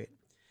 5 through 8.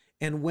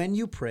 And when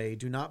you pray,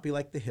 do not be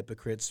like the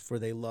hypocrites, for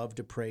they love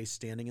to pray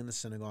standing in the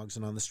synagogues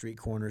and on the street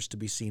corners to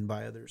be seen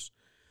by others.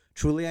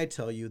 Truly I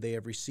tell you, they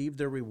have received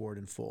their reward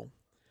in full.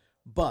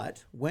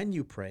 But when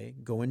you pray,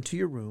 go into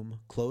your room,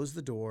 close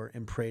the door,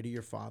 and pray to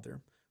your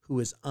Father, who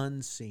is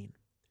unseen.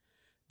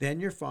 Then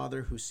your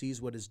Father, who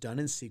sees what is done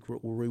in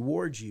secret, will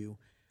reward you.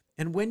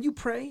 And when you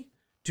pray,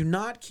 do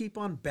not keep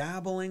on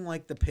babbling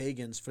like the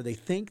pagans, for they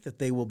think that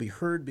they will be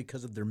heard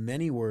because of their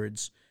many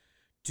words.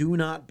 Do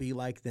not be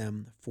like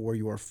them, for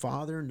your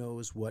Father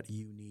knows what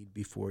you need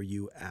before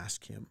you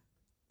ask him.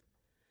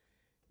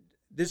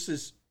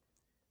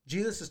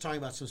 Jesus is talking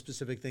about some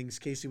specific things.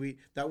 Casey,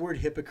 that word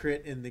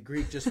hypocrite in the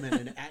Greek just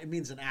meant it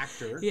means an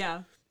actor.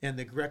 Yeah. And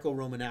the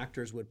Greco-Roman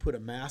actors would put a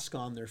mask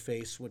on their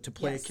face to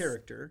play a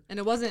character. And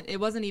it wasn't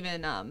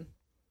even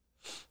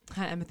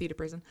I'm a theater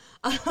person.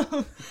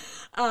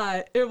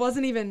 It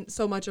wasn't even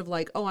so much of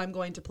like, oh, I'm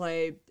going to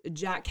play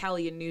Jack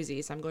Kelly in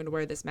Newsies, so I'm going to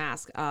wear this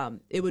mask.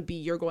 It would be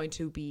you're going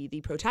to be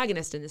the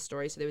protagonist in this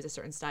story, so there was a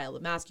certain style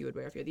of mask you would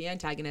wear. If you're the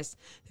antagonist,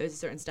 there was a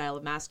certain style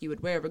of mask you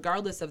would wear,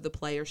 regardless of the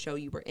play or show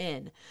you were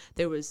in.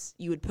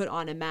 You would put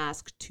on a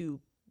mask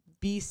to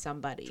be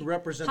somebody. To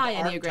represent Hi,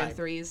 the Enneagram archetype.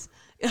 3s.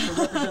 To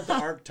represent the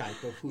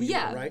archetype of who you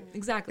are, right?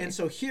 Exactly. And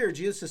so here,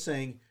 Jesus is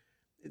saying,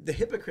 the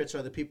hypocrites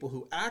are the people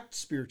who act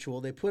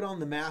spiritual. They put on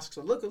the masks.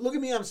 Look at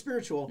me, I'm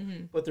spiritual,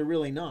 but they're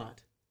really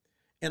not.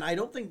 And I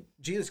don't think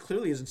Jesus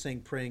clearly isn't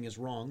saying praying is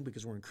wrong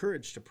because we're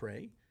encouraged to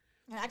pray.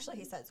 And actually,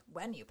 he says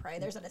when you pray,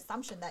 there's an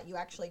assumption that you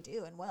actually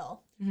do and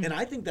will. And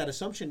I think that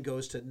assumption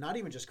goes to not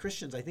even just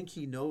Christians. I think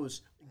he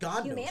knows,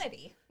 God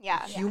Humanity. Yeah.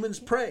 knows. Humans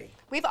pray.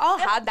 We've all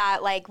had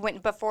that, like,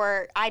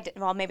 before I did,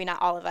 well, maybe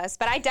not all of us,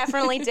 but I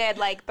definitely did,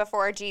 like,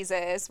 before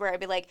Jesus, where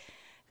I'd be like,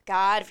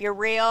 God, if you're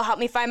real, help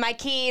me find my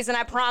keys, and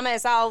I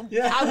promise I'll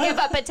give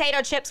up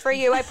potato chips for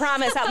you. I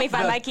promise, help me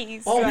find my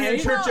keys. I'll be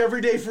in church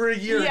every day for a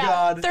year,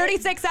 God.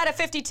 36 out of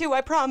 52, I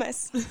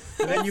promise.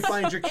 And then you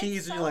find your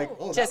keys and you're like,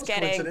 oh, Just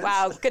that was kidding. coincidence.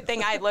 Wow, good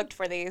thing I looked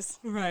for these.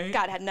 Right.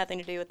 God had nothing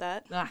to do with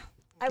that.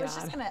 I was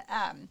just going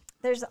to,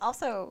 there's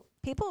also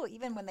people,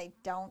 even when they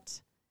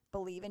don't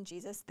believe in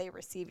Jesus, they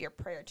receive your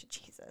prayer to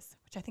Jesus,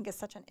 which I think is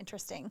such an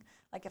interesting,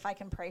 like if I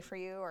can pray for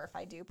you or if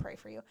I do pray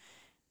for you.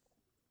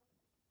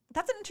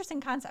 That's an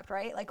interesting concept,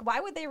 right? Like, why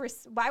would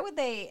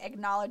they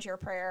acknowledge your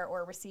prayer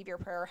or receive your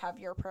prayer or have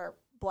your prayer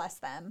bless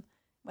them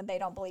when they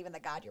don't believe in the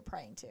God you're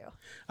praying to?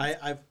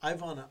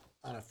 I've on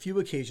a few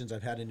occasions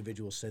I've had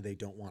individuals say they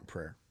don't want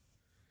prayer,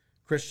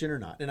 Christian or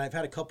not, and I've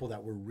had a couple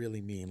that were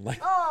really mean.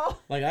 Like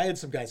I had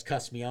some guys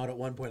cuss me out at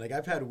one point. Like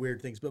I've had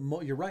weird things, but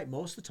you're right.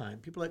 Most of the time,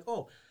 people are like,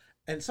 oh,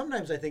 and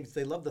sometimes I think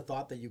they love the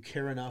thought that you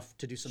care enough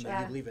to do something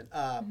that you believe in.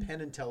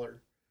 Penn and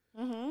Teller,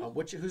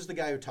 who's the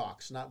guy who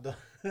talks, not the.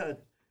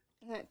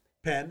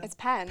 Penn. It's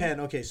Penn.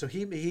 Penn. Okay, so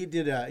he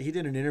did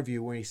an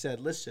interview where he said,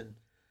 "Listen,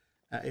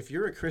 if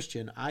you're a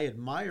Christian, I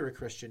admire a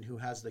Christian who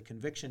has the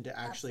conviction to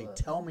actually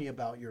tell me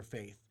about your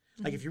faith.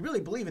 Like, if you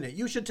really believe in it,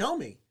 you should tell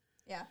me."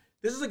 Yeah.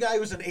 This is a guy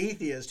who's an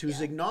atheist who's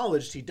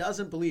acknowledged he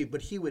doesn't believe,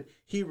 but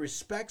he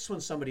respects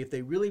when somebody, if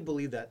they really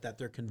believe that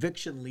their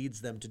conviction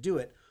leads them to do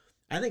it.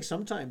 I think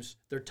sometimes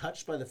they're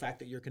touched by the fact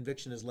that your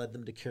conviction has led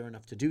them to care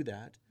enough to do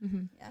that.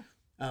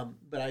 Yeah.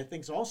 But I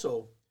think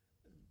also,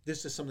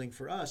 this is something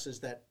for us,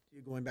 is that,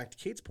 going back to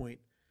Kate's point,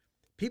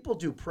 people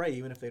do pray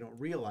even if they don't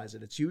realize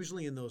it. It's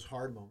usually in those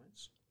hard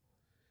moments.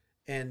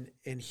 And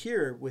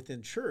here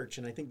within church,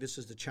 and I think this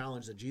is the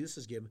challenge that Jesus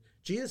has given,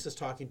 Jesus is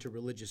talking to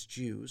religious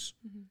Jews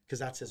because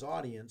that's his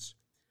audience.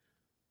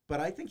 But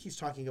I think he's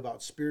talking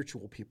about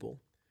spiritual people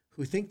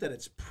who think that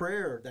it's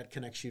prayer that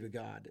connects you to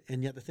God.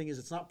 And yet the thing is,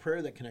 it's not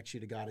prayer that connects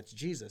you to God, it's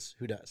Jesus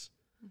who does.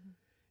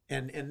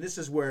 And this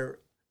is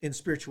where in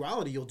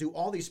spirituality, you'll do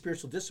all these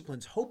spiritual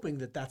disciplines hoping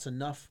that that's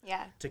enough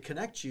to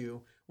connect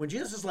you. When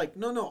Jesus is like,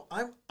 no,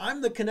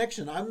 I'm the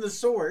connection. I'm the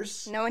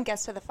source. No one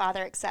gets to the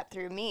Father except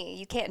through me.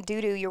 You can't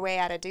doo-doo your way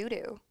out of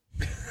doo-doo.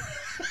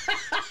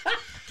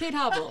 Kate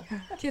Hobble,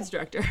 kids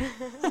director.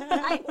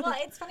 Well,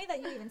 it's funny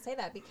that you even say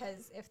that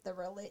because if the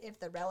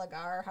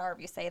religar, however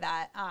you say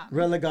that,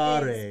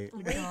 Relegare.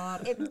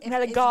 if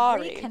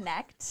Relegare.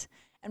 reconnect,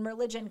 and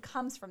religion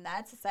comes from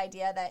that. It's this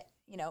idea that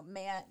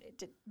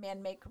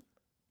man make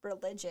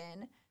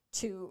religion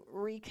to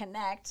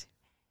reconnect,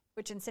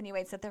 which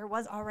insinuates that there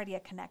was already a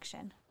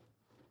connection,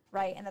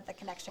 right? And that the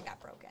connection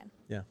got broken.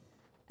 Yeah.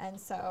 And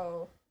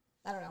so,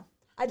 I don't know.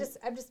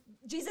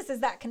 Jesus is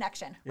that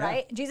connection,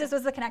 right? Jesus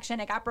was the connection.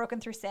 It got broken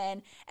through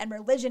sin, and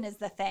religion is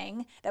the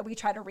thing that we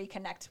try to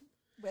reconnect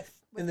with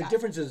And the God.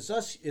 difference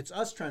is it's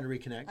us trying to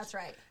reconnect. That's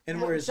right.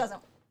 And Which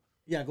doesn't.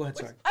 Yeah, go ahead,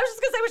 sorry. I was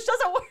just gonna say, which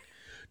doesn't work.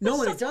 No,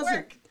 Which and it doesn't.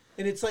 work.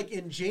 And it's like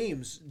in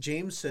James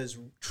says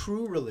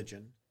true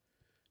religion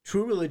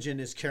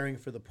is caring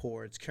for the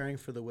poor, it's caring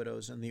for the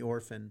widows and the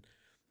orphan.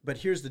 But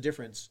here's the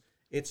difference.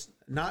 It's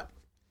not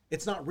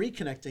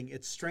reconnecting,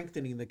 it's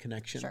strengthening the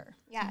connection. Sure.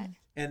 Yeah.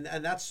 And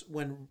that's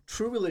when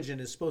true religion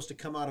is supposed to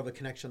come out of a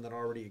connection that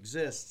already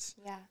exists.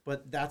 Yeah.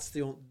 But that's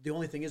the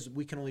only thing is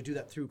we can only do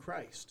that through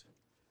Christ.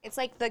 It's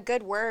like the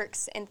good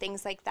works and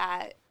things like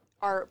that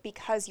are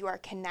because you are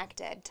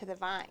connected to the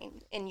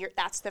vine, and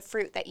that's the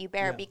fruit that you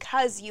bear. Yeah.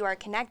 Because you are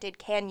connected,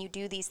 can you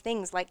do these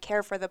things like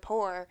care for the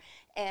poor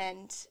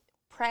and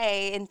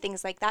pray and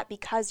things like that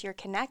because you're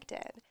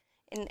connected.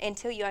 And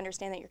until you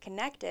understand that you're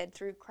connected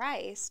through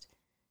Christ,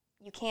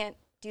 you can't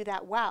do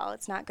that well.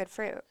 It's not good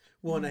fruit.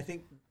 Well, and I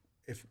think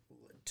if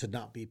to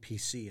not be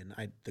PC,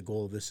 and the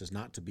goal of this is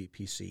not to be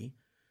PC,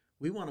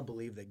 we want to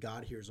believe that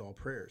God hears all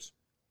prayers.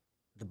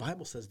 The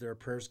Bible says there are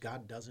prayers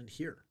God doesn't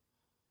hear.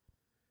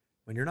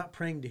 When you're not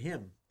praying to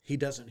him, he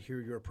doesn't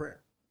hear your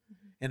prayer.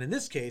 Mm-hmm. And in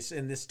this case,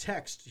 in this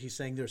text, he's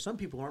saying there are some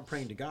people who aren't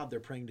praying to God, they're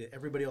praying to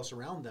everybody else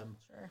around them.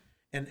 Sure.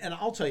 And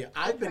I'll tell you,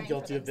 I've been praying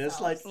guilty for of this.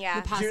 themselves. Like,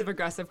 Yeah. The passive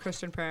aggressive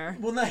Christian prayer.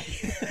 well, not,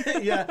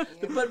 yeah,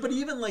 but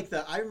even like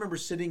that, I remember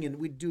sitting and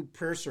we'd do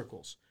prayer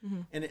circles,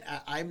 and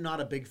I'm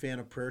not a big fan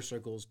of prayer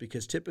circles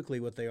because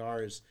typically what they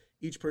are is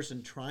each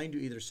person trying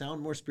to either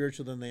sound more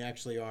spiritual than they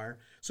actually are.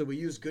 So we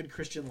use good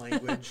Christian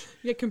language.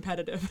 Get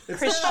competitive. Or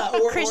who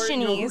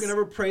Christianese. can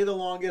ever pray the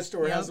longest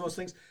or Yep. has the most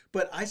things.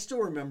 But I still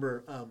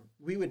remember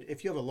we would,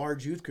 if you have a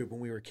large youth group when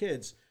we were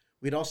kids,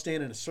 we'd all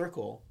stand in a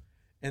circle,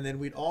 and then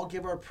we'd all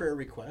give our prayer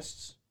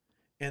requests.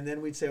 And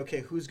then we'd say, okay,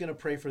 who's going to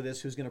pray for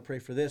this? Who's going to pray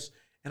for this?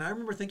 And I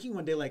remember thinking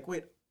one day, like,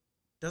 wait,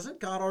 doesn't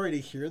God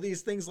already hear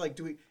these things? Like,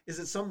 is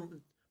it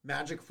some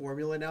magic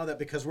formula now that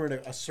because we're in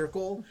a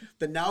circle,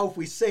 that now if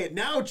we say it,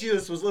 now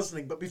Jesus was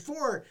listening, but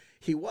before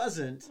he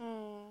wasn't.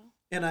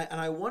 And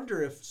I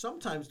wonder if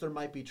sometimes there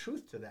might be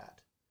truth to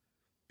that.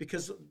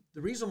 Because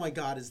the reason why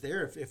God is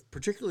there, if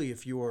particularly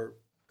if you're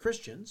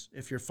Christians,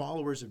 if you're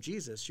followers of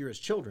Jesus, you're his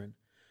children,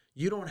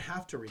 you don't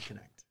have to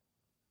reconnect.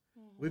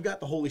 We've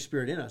got the Holy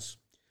Spirit in us.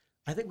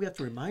 I think we have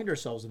to remind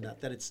ourselves of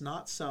that it's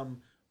not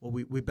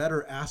we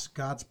better ask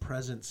God's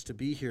presence to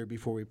be here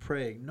before we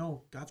pray.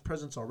 No, God's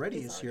presence already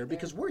is here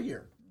because we're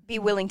here. Be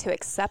willing to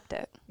accept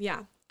it.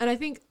 Yeah. And I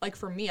think, like,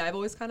 for me, I've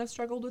always kind of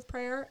struggled with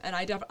prayer. And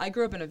I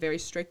grew up in a very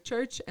strict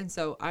church. And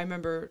so I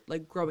remember,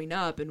 like, growing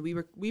up, and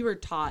we were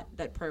taught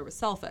that prayer was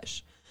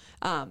selfish.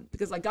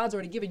 Because, like, God's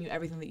already given you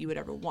everything that you would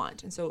ever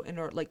want. And so,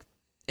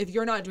 if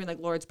you're not doing, like,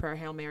 Lord's Prayer,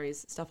 Hail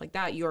Marys, stuff like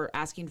that, you're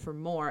asking for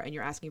more, and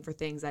you're asking for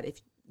things that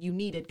if you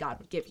needed, God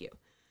would give you.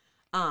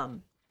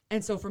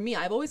 And so for me,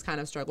 I've always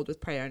kind of struggled with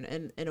prayer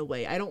in a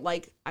way. I don't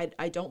like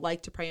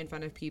to pray in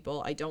front of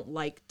people. I don't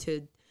like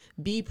to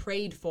be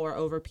prayed for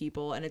over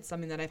people. And it's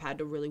something that I've had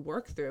to really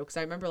work through. Because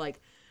I remember, like,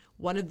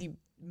 one of the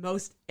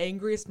most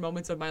angriest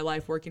moments of my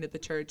life working at the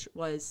church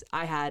was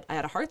I had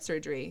a heart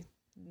surgery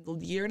a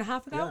year and a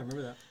half ago. Yeah, I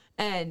remember that.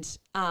 And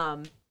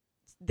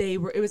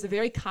it was a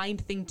very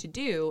kind thing to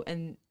do,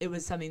 and it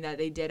was something that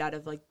they did out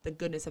of, like, the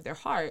goodness of their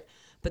heart.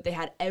 But they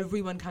had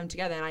everyone come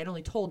together, and I'd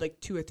only told, like,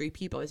 2 or 3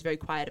 people. I was very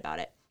quiet about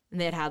it. And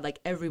they had like,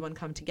 everyone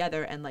come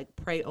together and, like,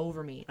 pray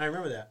over me. I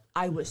remember that.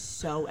 I was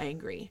so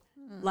angry.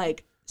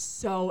 Like,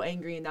 so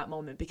angry in that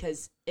moment,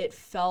 because it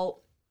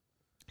felt,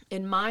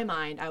 in my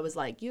mind, I was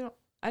like,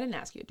 I didn't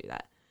ask you to do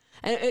that.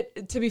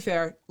 And to be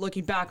fair,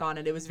 looking back on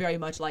it, it was very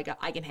much like,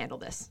 I can handle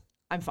this.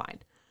 I'm fine.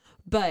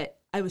 But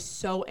I was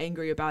so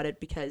angry about it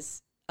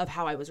because of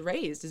how I was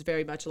raised. Is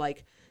very much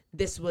like,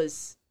 it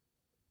was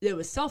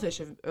selfish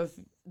of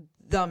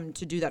them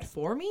to do that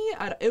for me.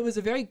 It was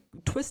a very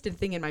twisted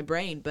thing in my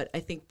brain, but I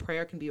think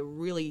prayer can be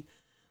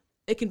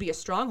it can be a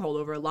stronghold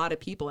over a lot of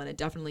people, and it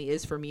definitely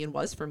is for me and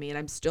was for me, and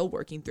I'm still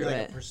working through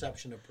it. A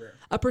perception of prayer.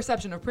 A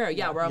perception of prayer,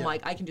 yeah, where I'm Yeah.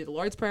 like, I can do the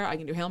Lord's Prayer, I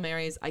can do Hail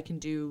Marys, I can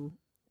do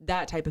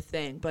that type of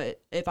thing. But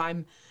if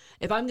I'm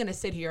going to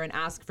sit here and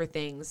ask for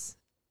things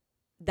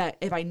that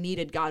if I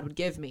needed, God would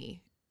give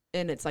me,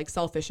 and it's like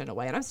selfish in a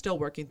way, and I'm still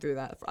working through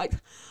that. Like,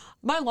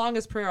 my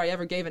longest prayer I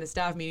ever gave in a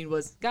staff meeting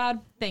was, God,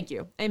 thank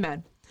you,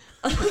 amen.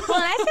 Well, and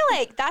I feel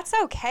like that's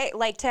okay.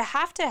 Like, to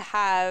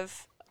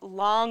have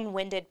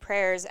long-winded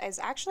prayers is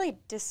actually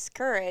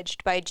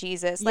discouraged by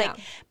Jesus. Like,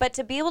 Yeah. but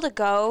to be able to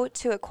go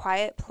to a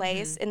quiet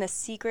place in the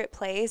secret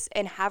place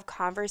and have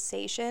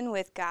conversation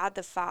with God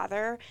the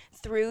Father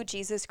through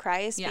Jesus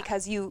Christ, Yeah.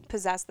 because you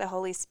possess the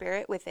Holy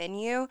Spirit within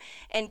you.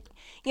 And,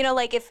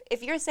 like, if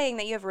you're saying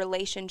that you have a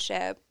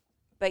relationship,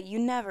 but you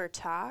never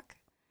talk,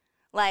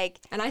 like,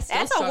 And I still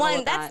that's struggle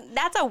with that.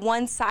 that's a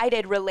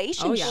one-sided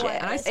relationship. Oh,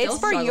 yeah. And I still It's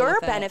for struggle your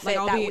with it. benefit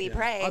Like, that we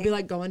pray. I'll be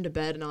like going to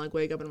bed and I'll like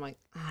wake up and I'm like,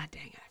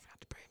 dang it, I forgot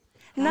to pray.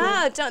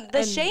 No, don't. The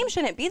And- shame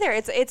shouldn't be there.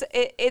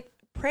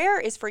 Prayer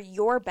is for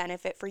your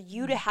benefit, for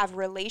you to have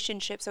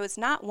relationships, so it's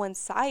not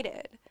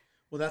one-sided.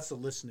 Well, that's the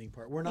listening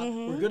part. We're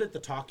good at the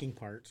talking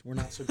part. We're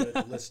not so good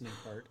at the listening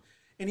part.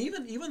 And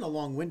even the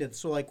long-winded.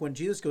 So like when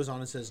Jesus goes on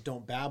and says,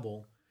 don't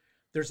babble,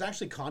 there's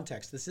actually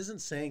context. This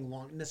isn't saying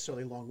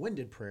necessarily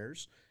long-winded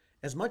prayers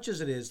as much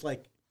as it is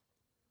like,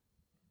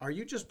 are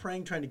you just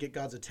praying trying to get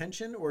God's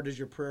attention, or does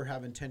your prayer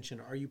have intention?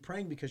 Are you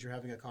praying because you're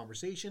having a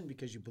conversation,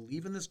 because you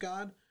believe in this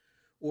God?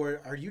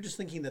 Or are you just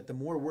thinking that the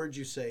more words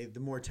you say, the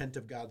more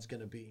attentive God's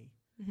going to be?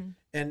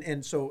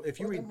 And so if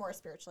you read, the more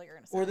spiritual you're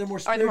going to or the more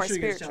Or the more spiritual,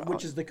 you're gonna sound, spiritual.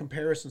 which is the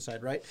comparison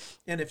side, right?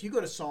 And if you go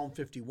to Psalm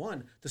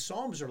 51, the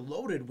Psalms are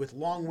loaded with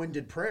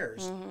long-winded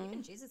prayers.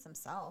 Even Jesus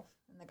himself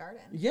in the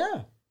garden.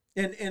 Yeah.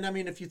 And I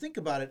mean, if you think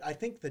about it, I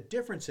think the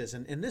difference is,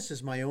 and this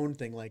is my own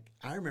thing, like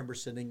I remember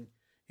sitting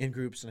in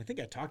groups, and I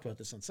think I talked about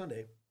this on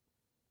Sunday,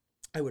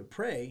 I would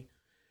pray,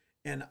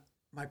 and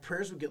my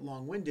prayers would get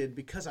long-winded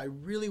because I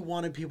really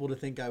wanted people to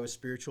think I was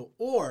spiritual,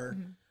 or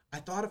I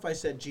thought if I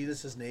said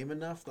Jesus' name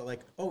enough, that like,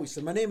 oh, he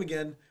said my name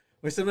again,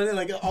 or he said my name,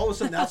 like all of a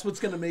sudden that's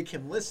what's going to make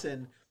him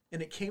listen. And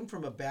it came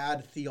from a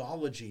bad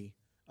theology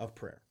of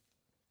prayer,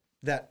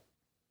 that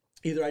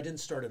either I didn't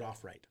start it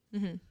off right.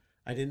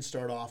 I didn't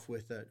start off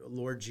with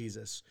Lord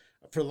Jesus.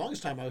 For the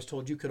longest time, I was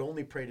told you could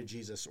only pray to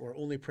Jesus or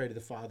only pray to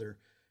the Father.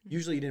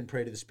 Usually you didn't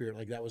pray to the Spirit.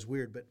 Like that was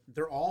weird, but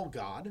they're all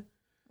God.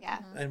 Yeah.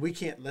 And we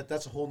can't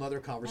that's a whole nother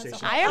conversation.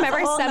 I remember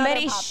whole nother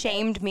somebody podcast.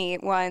 shamed me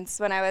once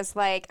when I was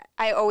like,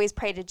 I always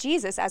pray to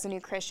Jesus as a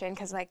new Christian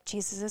because like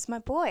Jesus is my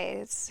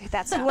boy.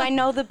 That's who I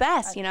know the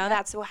best. You know,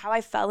 that's how I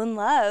fell in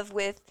love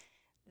with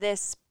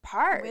this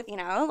part. With- you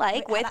know,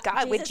 like with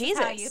God, with Is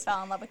Jesus. how you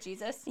fell in love with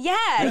Jesus.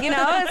 Yeah, you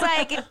know, it's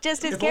like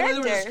just his if only there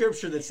was a character.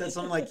 scripture that said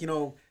something like,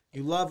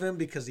 you love him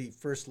because he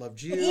first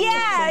loved you.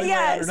 Yeah, something yeah.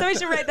 like that, So we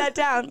should write that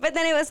down. But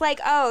then it was like,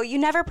 oh, you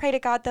never pray to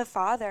God the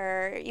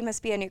Father. You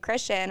must be a new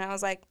Christian. I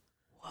was like,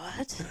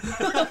 what?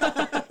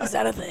 Is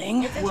that a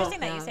thing? It's interesting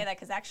that you say that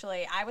because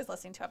actually I was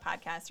listening to a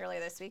podcast earlier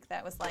this week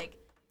that was like,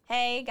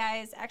 hey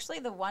guys, actually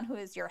the one who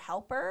is your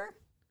helper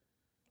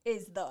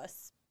is the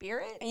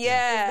Spirit.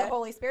 Yeah. Is the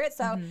Holy Spirit.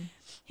 So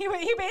he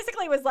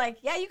basically was like,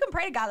 yeah, you can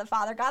pray to God the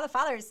Father. God the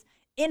Father's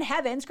in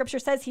heaven. Scripture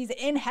says he's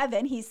in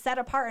heaven. He's set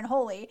apart and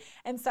holy.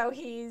 And so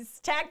he's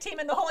tag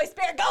teaming the Holy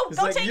Spirit. It's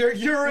Go like, take you're in.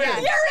 You're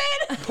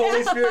in.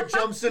 Holy Spirit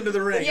jumps into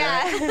the ring.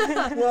 Yeah.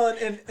 Right? Well,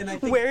 and I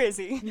think, Where is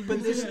he?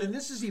 but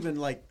this is even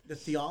like the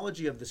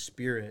theology of the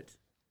Spirit.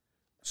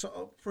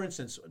 So, for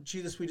instance,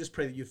 Jesus, we just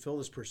pray that you fill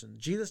this person.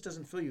 Jesus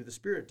doesn't fill you; the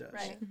Spirit does.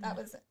 Right. That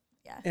was it.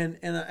 Yeah. And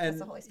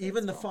the Holy Spirit's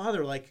even the role.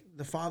 Father, like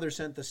the Father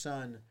sent the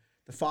Son,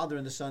 the Father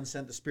and the Son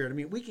sent the Spirit. I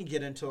mean, we can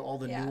get into all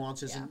the Yeah,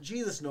 nuances, yeah. and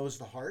Jesus knows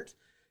the heart.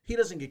 He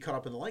doesn't get caught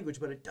up in the language,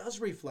 but it does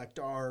reflect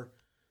our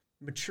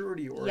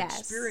maturity or Yes.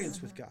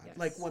 experience with God. Yes.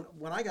 Like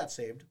when I got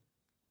saved,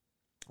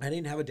 I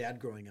didn't have a dad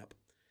growing up,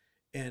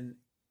 and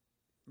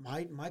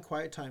my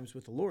quiet times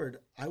with the Lord,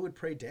 I would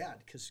pray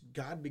Dad because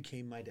God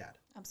became my dad.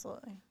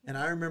 Absolutely. And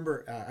I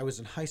remember I was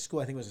in high school.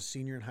 I think I was a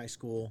senior in high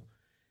school.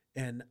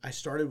 And I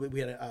started with, we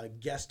had a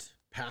guest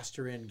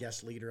pastor and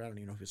guest leader. I don't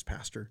even know if he was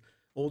pastor,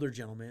 older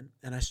gentleman.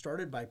 And I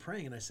started by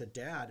praying and I said,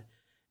 Dad.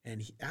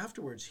 And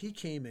afterwards he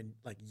came and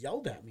like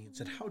yelled at me and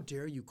said, how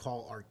dare you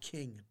call our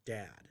king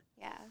Dad?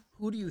 Yeah.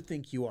 Who do you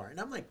think you are? And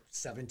I'm like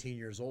 17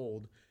 years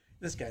old.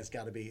 This guy's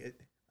got to be,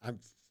 I'm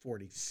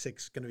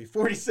 46, going to be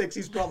 46.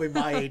 He's probably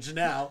my age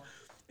now.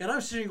 And I'm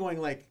sitting going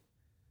like,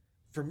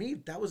 for me,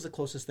 that was the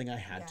closest thing I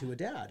had to a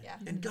dad. Yeah.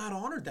 And God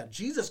honored that.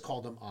 Jesus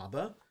called him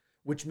Abba,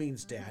 which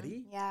means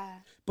daddy. Yeah.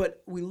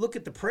 But we look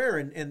at the prayer,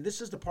 and this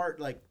is the part,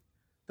 like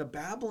the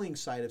babbling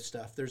side of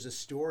stuff. There's a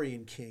story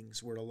in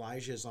Kings where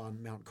Elijah is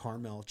on Mount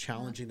Carmel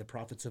challenging the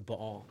prophets of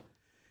Baal.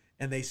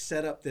 And they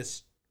set up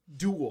this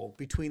duel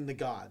between the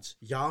gods,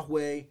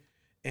 Yahweh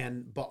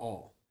and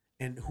Baal.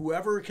 And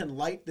whoever can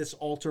light this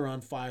altar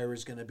on fire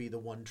is going to be the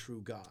one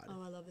true God.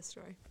 Oh, I love this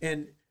story.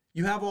 And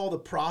you have all the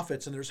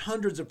prophets, and there's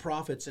hundreds of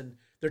prophets, and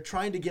they're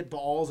trying to get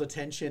Baal's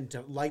attention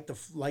to light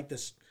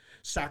this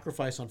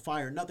sacrifice on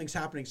fire. Nothing's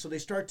happening. So they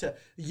start to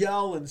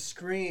yell and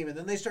scream, and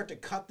then they start to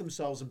cut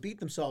themselves and beat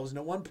themselves. And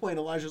at one point,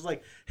 Elijah's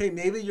like, "Hey,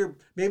 maybe your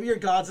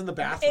God's in the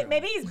bathroom.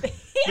 Maybe he's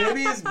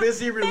Maybe he's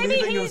busy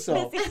relieving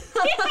himself." busy.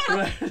 Yeah.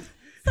 Right?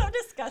 So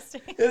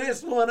disgusting. It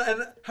is one,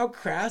 and how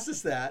crass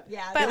is that?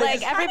 Yeah. But it's like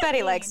kinda everybody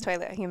mean. likes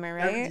toilet humor,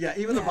 right? Yeah,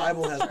 even the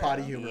Bible has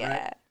potty humor,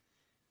 Yeah. right?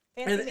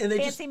 Fancy, and they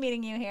fancy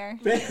meeting you here.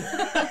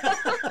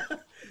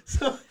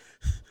 So,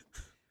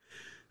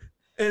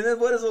 and then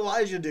what does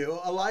Elijah do?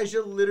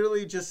 Elijah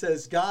literally just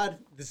says, God,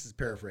 this is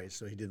paraphrased,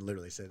 so he didn't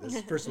literally say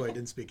this. First of all, he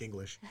didn't speak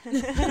English.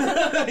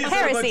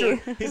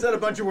 Heresy. He said a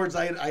bunch of words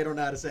I don't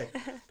know how to say.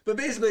 But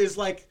basically, it's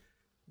like,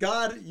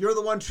 God, you're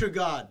the one true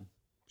God.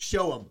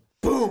 Show him.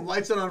 Boom,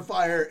 lights it on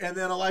fire. And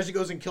then Elijah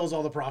goes and kills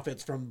all the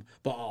prophets from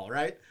Baal,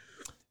 right?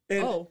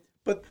 And,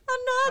 But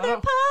Another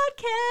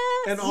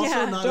podcast. and also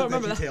Yeah, not don't a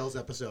remember that. VeggieTales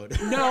episode.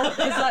 No, it's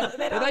not.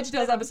 The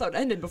VeggieTales episode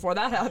ended before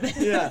that happened.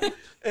 Yeah.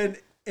 And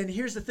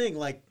here's the thing,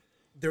 like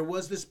there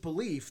was this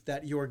belief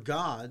that your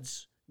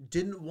gods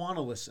didn't want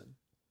to listen.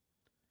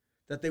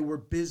 That they were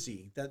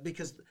busy. That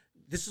because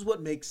this is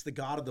what makes the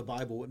God of the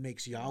Bible, what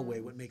makes Yahweh,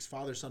 what makes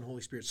Father, Son,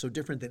 Holy Spirit so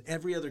different than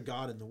every other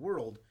God in the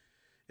world,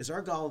 is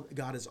our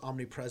God is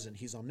omnipresent.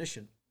 He's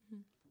omniscient.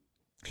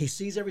 He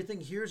sees everything,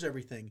 hears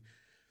everything.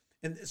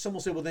 And some will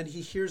say, well, then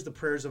he hears the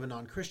prayers of a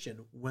non-Christian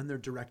when they're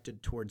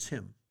directed towards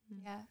him.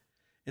 Yeah.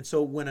 And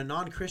so when a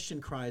non-Christian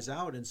cries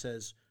out and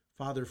says,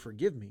 Father,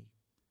 forgive me,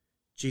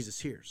 Jesus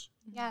hears.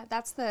 Yeah,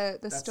 that's the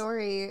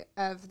story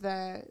of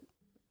the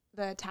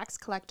tax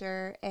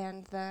collector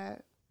and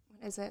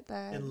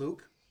And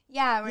Luke?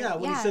 Yeah.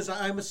 When he says,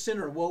 I'm a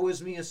sinner, woe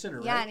is me, a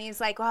sinner, yeah, right? and he's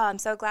like, well, I'm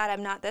so glad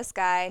I'm not this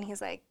guy. And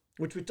he's like,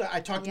 Which I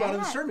talked about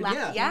in the sermon,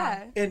 yeah.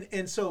 Yeah.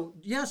 And so,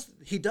 yes,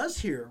 he does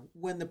hear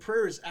when the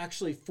prayer is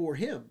actually for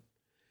him.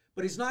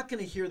 But he's not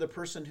going to hear the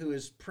person who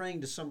is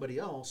praying to somebody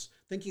else,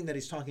 thinking that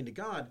he's talking to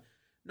God.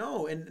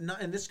 No,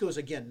 and this goes,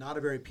 again, not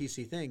a very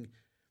PC thing.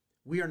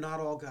 We are not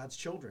all God's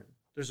children.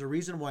 There's a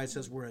reason why it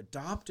says we're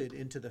adopted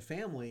into the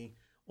family,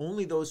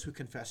 only those who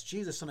confess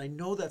Jesus. And I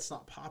know that's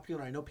not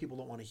popular. I know people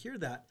don't want to hear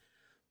that.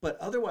 But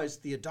otherwise,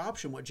 the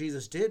adoption, what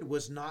Jesus did,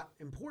 was not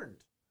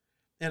important.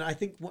 And I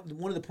think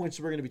one of the points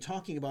that we're going to be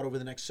talking about over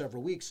the next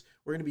several weeks,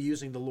 we're going to be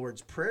using the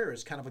Lord's Prayer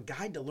as kind of a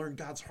guide to learn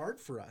God's heart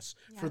for us,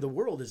 for the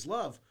world, his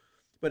love.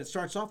 But it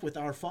starts off with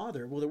our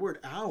Father. Well, the word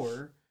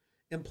our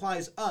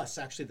implies us.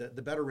 Actually,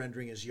 the better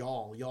rendering is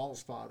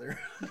y'all's Father.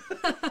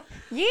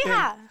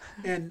 yeah.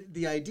 And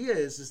the idea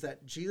is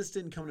that Jesus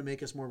didn't come to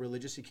make us more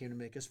religious. He came to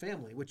make us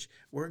family, which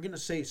we're going to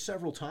say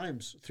several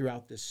times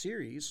throughout this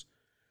series.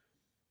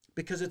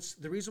 Because it's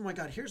the reason why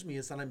God hears me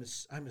is that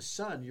I'm a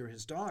son, you're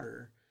his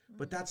daughter,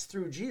 but that's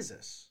through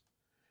Jesus.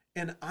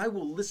 And I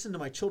will listen to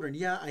my children.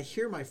 Yeah, I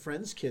hear my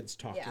friends' kids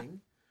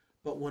talking,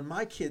 but when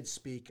my kids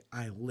speak,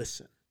 I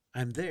listen.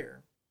 I'm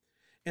there.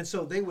 And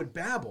so they would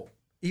babble.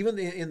 Even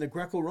in the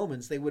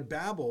Greco-Romans, they would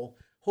babble,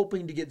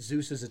 hoping to get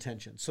Zeus's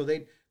attention. So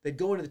they'd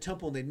go into the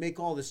temple and they'd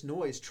make all this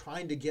noise,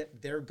 trying to get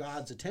their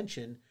God's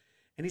attention.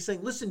 And he's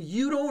saying, listen,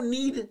 you don't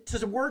need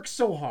to work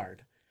so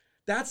hard.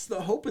 That's the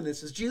hope in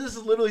this, is Jesus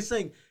is literally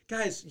saying,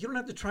 guys, you don't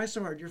have to try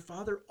so hard. Your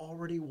Father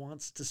already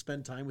wants to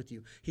spend time with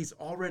you. He's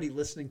already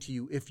listening to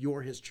you if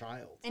you're his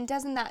child. And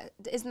isn't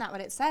that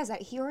what it says?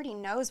 That he already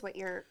knows what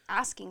you're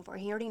asking for.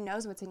 He already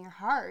knows what's in your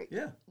heart.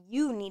 Yeah.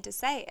 You need to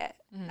say it.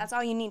 That's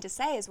all you need to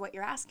say is what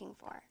you're asking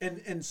for.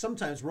 And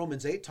sometimes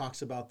Romans 8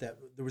 talks about that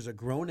there was a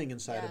groaning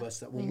inside of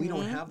us, that when we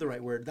don't have the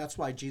right word, that's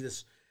why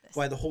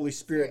why the Holy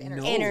Spirit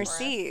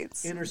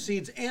intercedes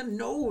and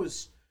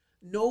knows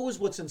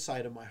what's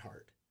inside of my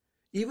heart.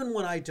 Even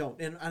when I don't.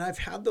 And I've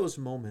had those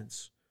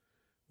moments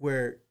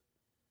where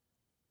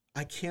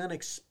I can't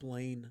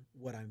explain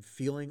what I'm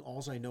feeling.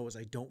 All I know is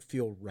I don't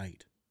feel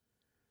right.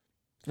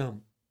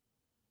 I've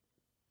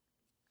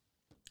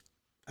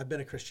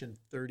been a Christian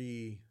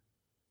going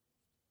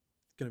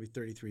to be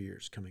 33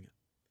 years coming up.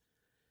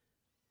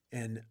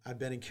 And I've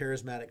been in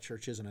charismatic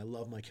churches, and I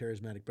love my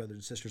charismatic brothers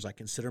and sisters. I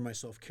consider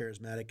myself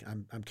charismatic.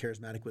 I'm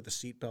charismatic with a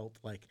seatbelt.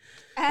 Like,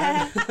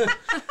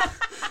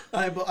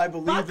 I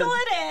believe Buckle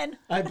it in.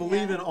 I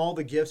believe in all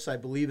the gifts. I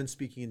believe in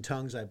speaking in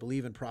tongues. I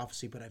believe in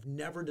prophecy, but I've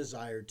never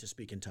desired to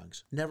speak in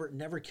tongues.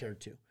 Never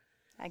cared to.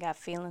 I got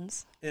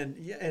feelings.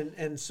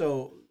 And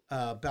so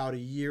about a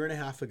year and a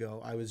half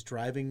ago, I was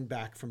driving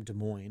back from Des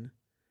Moines,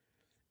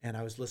 and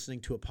I was listening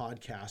to a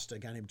podcast, a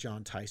guy named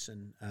John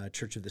Tyson,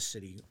 Church of the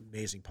City,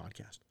 amazing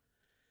podcast.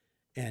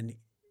 And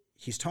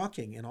he's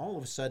talking, and all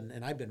of a sudden,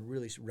 and I've been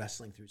really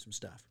wrestling through some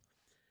stuff.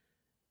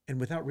 And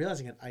without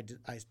realizing it, I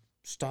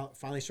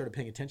finally started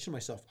paying attention to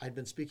myself. I'd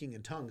been speaking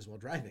in tongues while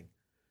driving.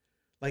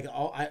 Like,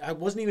 I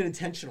wasn't even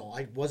intentional.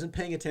 I wasn't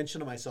paying attention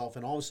to myself.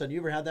 And all of a sudden, you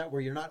ever had that where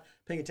you're not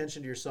paying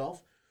attention to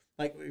yourself?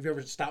 Like, have you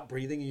ever stopped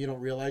breathing and you don't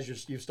realize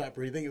you've stopped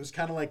breathing? It was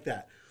kind of like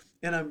that.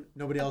 And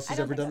nobody else has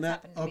ever done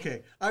that?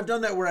 Okay. I've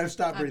done that where I've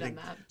stopped breathing.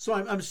 So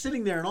I'm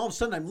sitting there, and all of a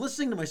sudden, I'm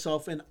listening to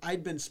myself, and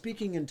I'd been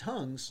speaking in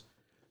tongues,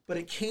 but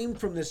it came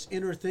from this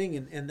inner thing,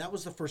 and that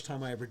was the first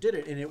time I ever did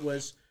it. And it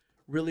was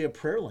really a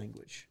prayer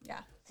language. Yeah.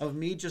 Of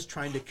me just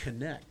trying to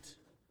connect.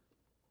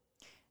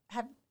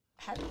 Has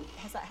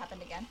that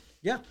happened again?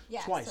 Yeah,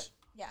 twice.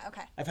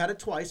 Okay. I've had it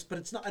twice, but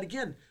it's not. And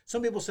again,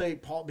 some people say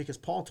because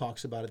Paul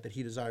talks about it, that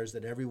he desires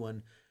that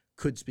everyone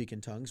could speak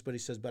in tongues, but he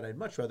says, but I'd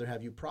much rather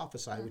have you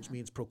prophesy, which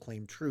means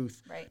proclaim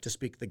truth, to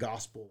speak the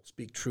gospel,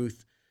 speak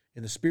truth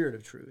in the spirit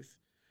of truth.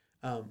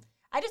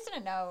 I just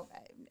didn't know,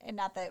 and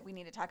not that we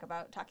need to talk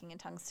about talking in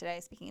tongues today,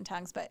 speaking in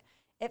tongues, but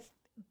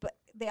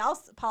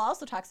Paul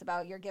also talks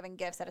about you're given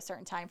gifts at a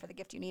certain time for the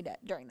gift you need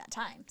during that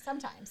time.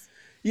 Sometimes.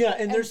 Yeah,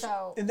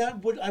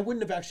 I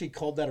wouldn't have actually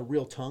called that a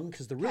real tongue,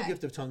 because the real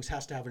gift of tongues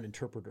has to have an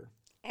interpreter.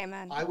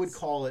 Amen. I would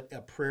call it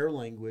a prayer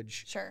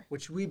language, sure,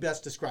 which we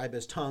best describe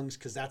as tongues,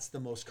 because that's the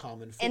most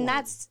common form. And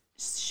that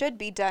should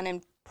be done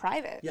in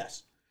private.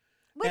 Yes.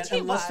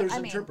 Unless there's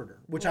an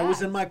interpreter, which I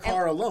was in my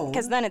car alone.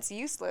 Because then it's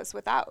useless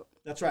without.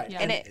 That's right.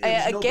 Yeah.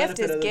 And a gift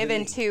is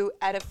given to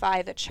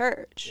edify the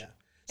church. Yeah.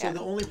 So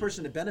the only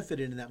person that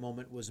benefited in that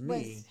moment was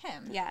me. Was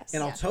him. Yes.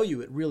 And I'll tell you,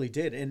 it really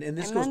did. And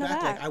this goes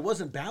back, like, I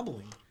wasn't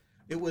babbling.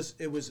 It was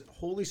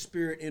Holy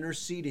Spirit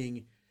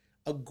interceding,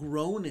 a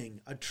groaning,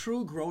 a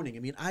true groaning. I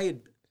mean, I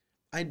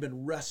had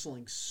been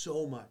wrestling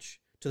so much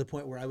to the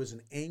point where I was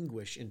in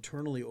anguish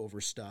internally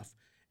over stuff.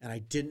 and I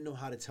didn't know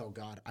how to tell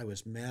God. I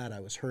was mad, I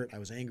was hurt, I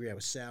was angry, I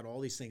was sad, all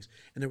these things.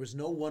 And there was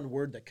no one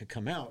word that could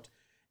come out.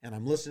 And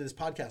I'm listening to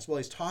this podcast while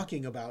he's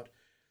talking about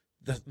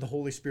the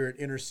Holy Spirit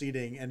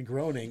interceding and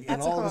groaning,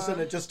 and all of a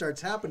sudden it just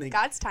starts happening.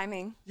 God's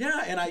timing.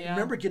 Yeah, and I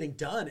remember getting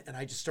done, and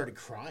I just started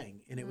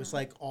crying. And it was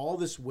like all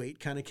this weight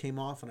kind of came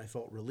off, and I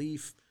felt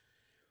relief.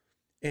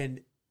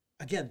 And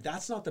again,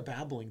 that's not the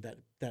babbling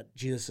that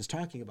Jesus is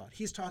talking about.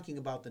 He's talking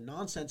about the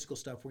nonsensical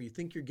stuff where you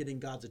think you're getting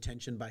God's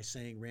attention by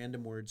saying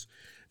random words.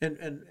 And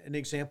an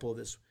example of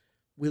this,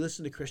 we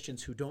listen to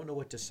Christians who don't know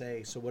what to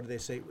say. So what do they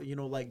say? You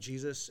know, like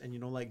Jesus, and you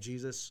know, like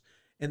Jesus.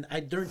 And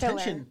their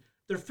intention,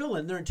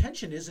 their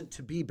intention isn't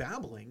to be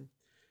babbling.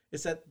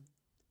 It's that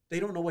they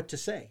don't know what to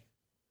say.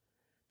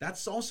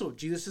 That's also,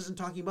 Jesus isn't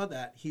talking about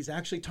that. He's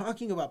actually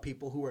talking about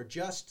people who are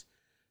just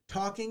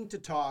talking to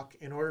talk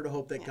in order to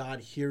hope that God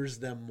hears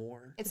them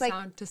more. It's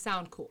to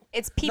sound cool.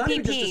 It's Not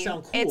even just to PPP.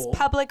 sound cool. It's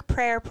public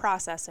prayer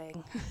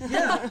processing.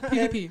 Yeah.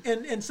 PPP.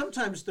 And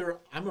sometimes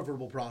I'm a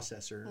verbal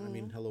processor. I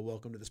mean, hello,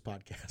 welcome to this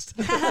podcast.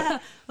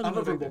 I'm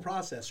a verbal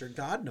processor.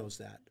 God knows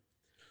that.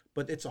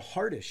 But it's a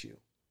heart issue.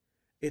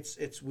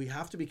 We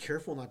have to be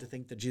careful not to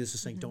think that Jesus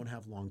is saying don't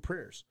have long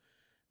prayers.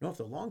 No, if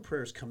the long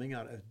prayer is coming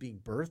out of being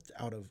birthed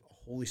out of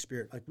Holy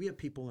Spirit, like we have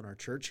people in our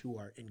church who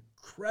are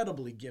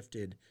incredibly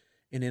gifted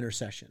in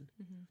intercession.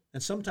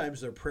 And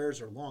sometimes their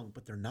prayers are long,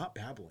 but they're not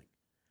babbling.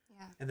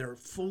 Yeah. And they're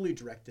fully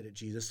directed at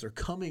Jesus. They're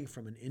coming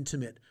from an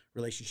intimate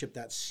relationship,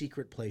 that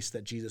secret place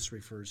that Jesus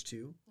refers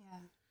to. Yeah.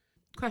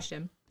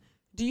 Question.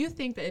 Do you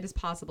think that it is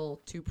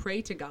possible to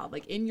pray to God,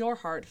 like in your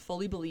heart,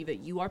 fully believe that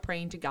you are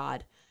praying to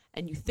God,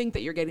 and you think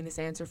that you're getting this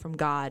answer from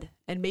God,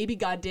 and maybe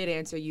God did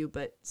answer you,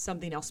 but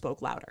something else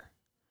spoke louder?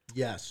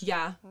 Yes.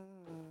 Yeah.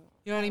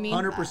 You know what I mean?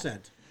 100%.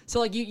 So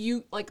like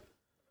you like,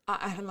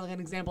 I have like an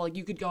example, like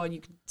you could go and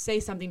you could say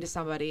something to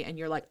somebody and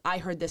you're like, I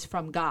heard this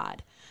from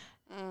God.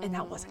 And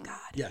that wasn't God.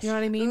 Yes. You know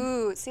what I mean?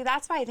 Ooh, see,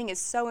 that's why I think it's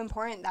so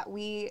important that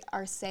we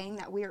are saying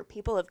that we are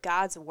people of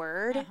God's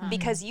word,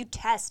 because you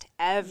test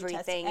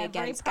everything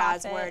against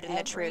God's word and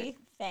the truth.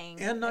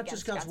 And not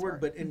just God's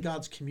word, but in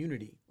God's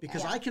community.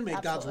 Because I can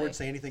make God's word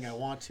say anything I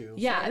want to.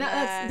 Yeah,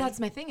 and that's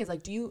my thing is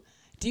like, do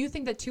you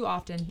think that too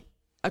often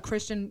a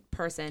Christian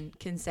person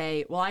can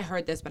say, well, I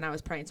heard this when I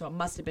was praying, so it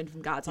must have been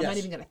from God, so I'm not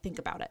even going to think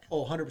about it?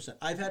 Oh, 100%.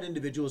 I've had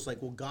individuals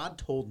like, well, God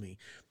told me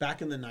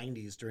back in the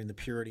 90s during the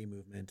purity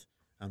movement,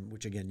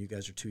 which again, you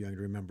guys are too young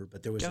to remember,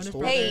 but there was Jonas this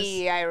whole Brothers.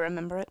 Hey, I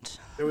remember it.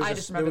 I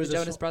just remember the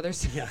Jonas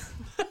Brothers. Yeah.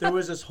 There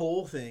was this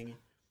whole thing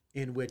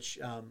in which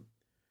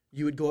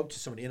you would go up to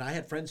somebody, and I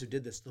had friends who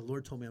did this. The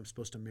Lord told me I'm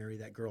supposed to marry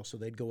that girl. So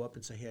they'd go up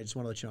and say, hey, I just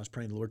want to let you know I was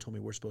praying. The Lord told me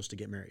we're supposed to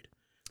get married.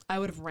 I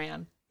would have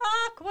ran.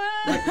 Awkward.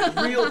 Like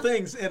real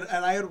things. And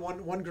I had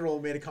one girl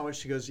who made a comment.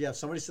 She goes, yeah,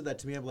 somebody said that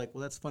to me. I'm like,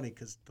 well, that's funny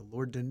because the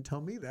Lord didn't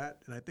tell me that.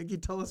 And I think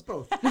he'd tell us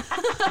both. That's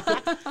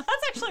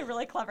actually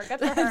really clever. Good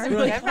for her.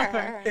 Good for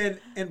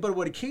her. But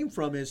what it came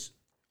from is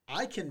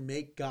I can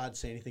make God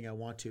say anything I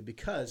want to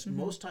because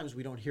most times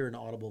we don't hear an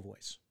audible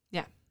voice.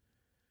 Yeah.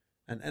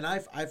 And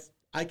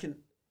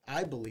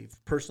I believe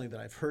personally that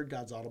I've heard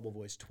God's audible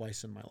voice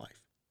twice in my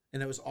life.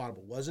 And it was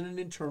audible. It wasn't an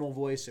internal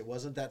voice. It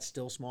wasn't that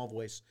still small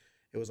voice.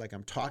 It was like,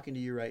 I'm talking to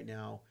you right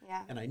now.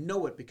 Yeah. And I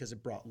know it because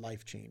it brought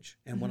life change.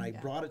 And when I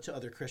brought it to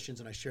other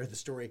Christians and I shared the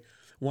story,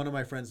 one of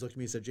my friends looked at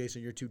me and said,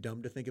 Jason, you're too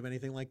dumb to think of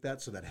anything like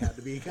that. So that had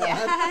to be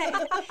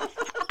God.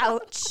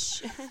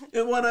 Ouch.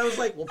 And when I was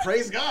like, well,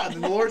 praise God.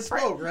 And the Lord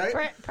spoke, right?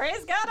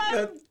 Praise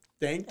God.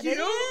 Thank you.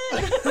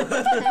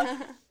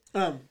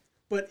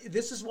 But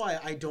this is why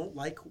I don't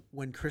like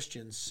when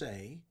Christians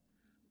say,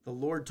 the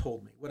Lord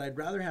told me. What I'd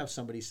rather have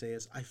somebody say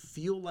is, I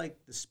feel like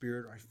the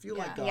Spirit, or I feel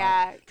like God.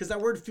 Yeah. Because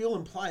that word feel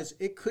implies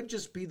it could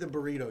just be the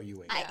burrito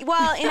you ate.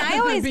 Well, and I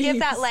always give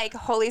that Beans. like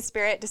Holy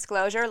Spirit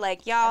disclosure,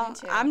 like, y'all,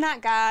 too. I'm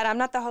not God, I'm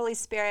not the Holy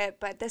Spirit,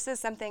 but this is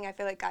something I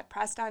feel like God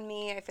pressed on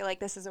me. I feel like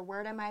this is a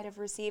word I might have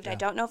received. I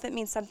don't know if it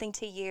means something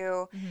to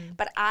you,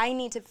 but I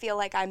need to feel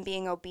like I'm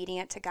being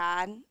obedient to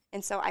God.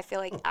 And so I feel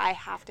like I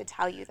have to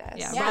tell you this.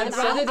 Yeah. Yeah, rather, and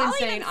rather than I'll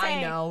saying even I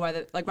say- know,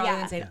 rather Yeah.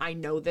 than saying I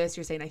know this,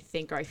 you're saying I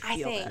think or I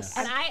feel think. this.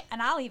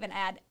 And I'll even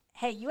add,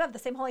 hey, you have the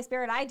same Holy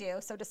Spirit I do,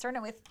 so discern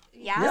it with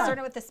Yeah.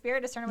 the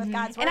Spirit, discern it with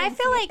God's word. And I see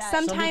feel if like that-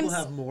 Some sometimes people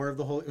have more of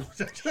the Holy.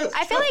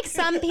 I feel like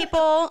some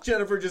people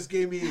Jennifer just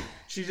gave me.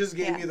 She just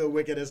gave me the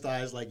wickedest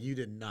eyes. Like you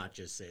did not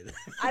just say that.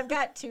 I've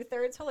got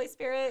 2/3 Holy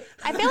Spirit.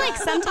 I feel like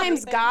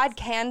sometimes Things. God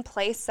can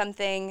place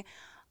something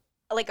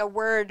like a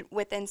word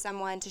within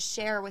someone to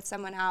share with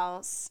someone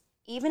else,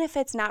 even if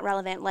it's not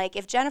relevant. Like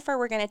if Jennifer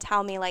were going to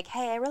tell me like,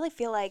 hey, I really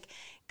feel like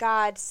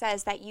God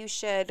says that you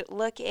should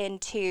look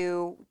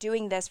into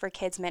doing this for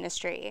kids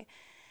ministry.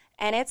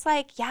 And it's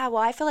like, yeah,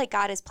 well, I feel like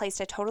God has placed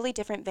a totally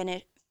different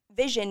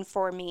vision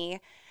for me,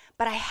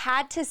 but I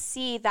had to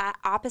see that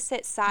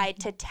opposite side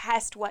to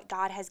test what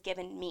God has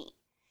given me.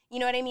 You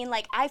know what I mean?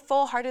 Like I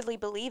full-heartedly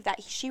believe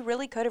that she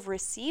really could have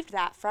received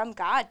that from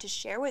God to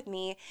share with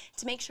me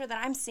to make sure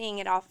that I'm seeing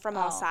it all from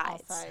all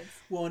sides.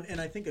 Well, and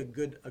I think a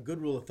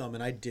good rule of thumb,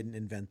 and I didn't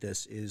invent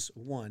this, is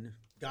one,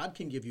 God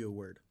can give you a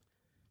word.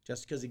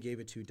 just because he gave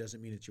it to you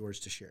doesn't mean it's yours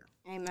to share.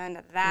 Amen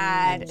to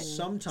that. And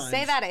sometimes,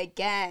 Say that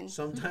again.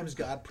 Sometimes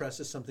God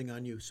presses something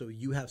on you so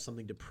you have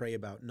something to pray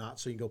about, not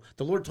so you go,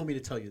 the Lord told me to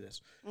tell you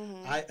this.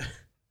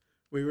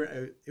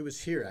 It was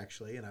here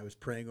actually, and I was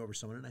praying over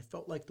someone, and I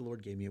felt like the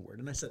Lord gave me a word.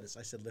 And I said this,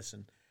 I said,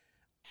 listen,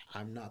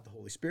 I'm not the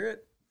Holy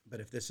Spirit, but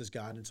if this is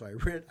God, and so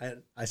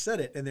I said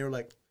it, and they were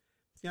like,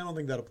 yeah, I don't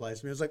think that applies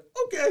to me. I was like,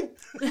 okay.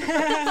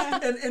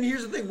 and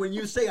here's the thing. When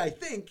you say I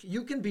think,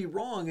 you can be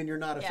wrong and you're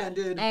not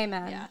offended.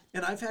 Amen. Yeah.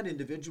 And I've had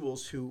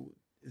individuals who,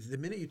 the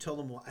minute you tell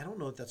them, well, I don't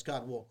know if that's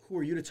God. Well, who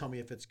are you to tell me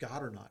if it's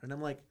God or not? And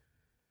I'm like,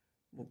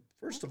 well,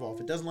 first of all, if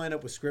it doesn't line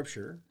up with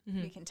Scripture.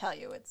 We can tell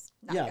you it's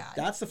not Yeah, God.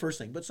 that's the first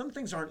thing. But some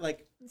things aren't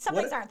like. Some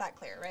things aren't that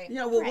clear, right?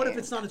 Yeah, well, what if Right.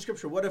 it's not in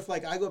Scripture? What if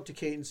like I go up to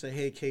Kate and say,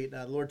 hey, Kate,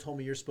 the Lord told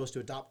me you're supposed to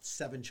adopt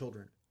 7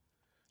 children.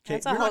 Kate,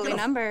 That's a you're not holy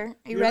gonna- number. Are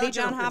you you're ready, not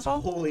John gonna-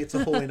 Hopple? It's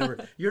a holy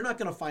number. You're not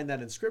going to find that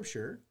in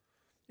Scripture,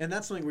 and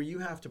that's something where you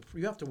have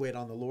to wait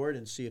on the Lord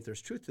and see if there's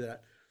truth to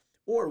that.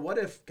 Or what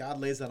if God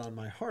lays that on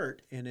my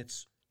heart, and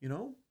it's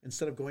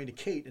instead of going to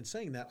Kate and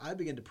saying that, I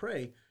begin to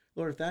pray,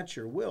 Lord, if that's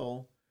your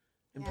will,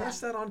 impress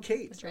that on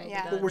Kate. That's right.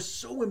 Yeah. But we're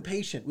so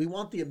impatient. We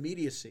want the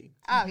immediacy.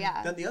 Oh,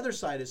 yeah. Then the other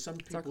side is some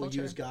our people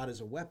culture. use God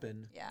as a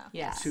weapon Yeah.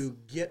 Yes. to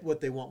get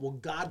what they want. Well,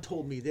 God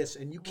told me this,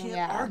 and you can't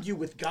Yeah. argue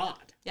with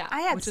God. Yeah.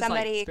 I had which is like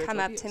somebody spiritual come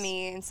up abuse. to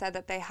me and said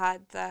that they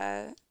had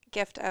the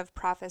gift of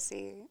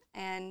prophecy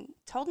and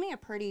told me a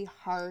pretty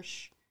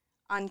harsh,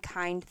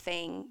 unkind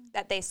thing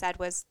that they said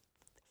was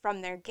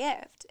from their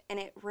gift. And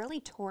it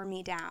really tore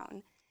me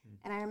down.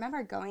 And I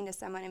remember going to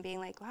someone and being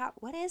like, wow,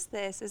 what is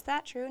this? Is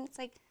that true? And it's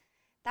like,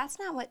 that's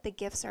not what the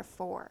gifts are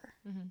for.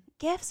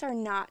 Gifts are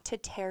not to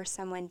tear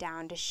someone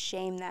down, to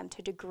shame them,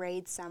 to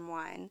degrade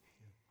someone.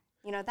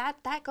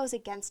 That goes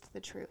against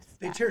the truth.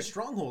 They tear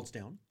strongholds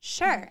down.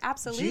 Sure,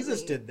 absolutely.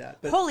 Jesus did that.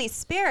 But Holy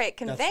Spirit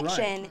That's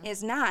conviction right.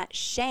 is not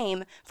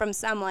shame from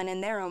someone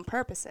and their own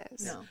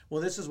purposes. No.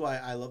 well, this is why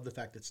I love the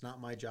fact it's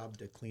not my job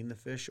to clean the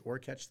fish or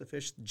catch the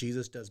fish.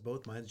 Jesus does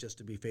both. Mine's just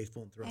to be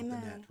faithful and throw out the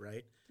Amen. net,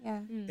 right?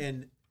 Yeah.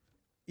 And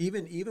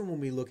even when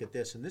we look at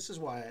this, and this is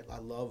why I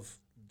love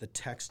the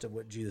text of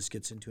what Jesus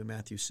gets into in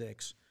Matthew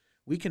 6,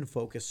 we can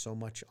focus so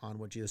much on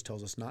what Jesus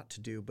tells us not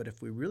to do. But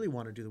if we really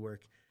want to do the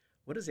work,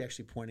 what is he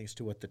actually pointing us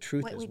to what the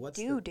truth What is? we What's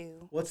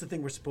do. What's the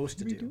thing we're supposed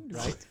to do,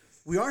 right?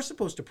 We are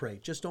supposed to pray.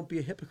 Just don't be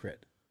a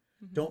hypocrite.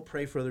 Don't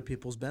pray for other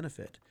people's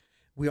benefit.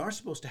 We are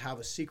supposed to have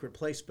a secret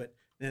place, but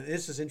and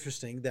this is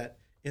interesting that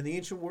in the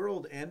ancient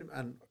world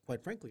and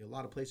quite frankly, a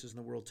lot of places in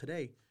the world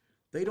today,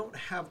 they don't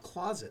have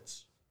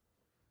closets.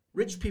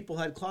 Rich people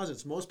had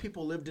closets. Most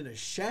people lived in a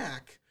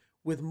shack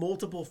with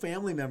multiple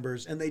family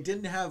members, and they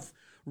didn't have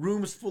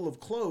rooms full of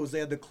clothes. They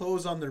had the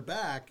clothes on their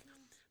back.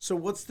 So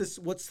what's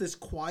this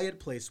quiet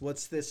place?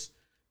 What's this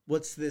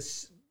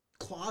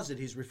closet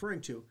he's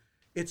referring to?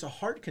 It's a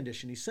heart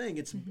condition. He's saying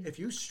it's if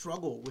you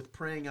struggle with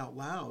praying out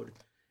loud,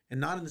 and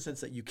not in the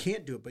sense that you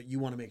can't do it, but you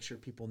want to make sure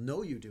people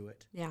know you do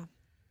it, Yeah.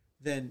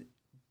 then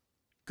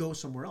go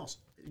somewhere else.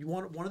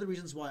 One of the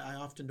reasons why I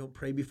often don't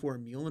pray before a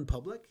meal in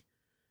public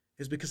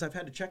is because I've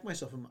had to check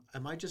myself.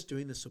 Am I just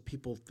doing this so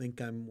people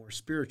think I'm more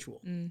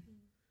spiritual?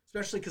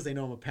 Especially because they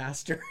know I'm a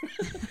pastor.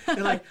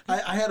 And I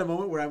had a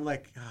moment where I'm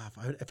like,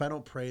 if I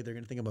don't pray, they're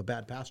going to think I'm a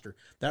bad pastor.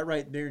 That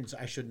right there,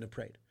 I shouldn't have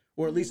prayed.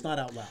 Or at least not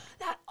out loud.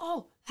 That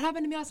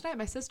happened to me last night.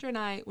 My sister and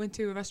I went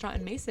to a restaurant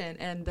in Mason,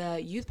 and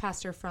the youth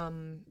pastor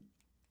from,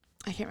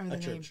 I can't remember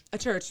the name. church. A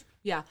church,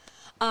 yeah,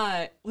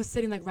 was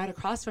sitting like right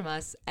across from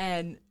us,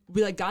 and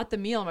we like got the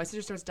meal. And my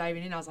sister starts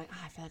diving in. I was like,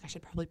 I feel like I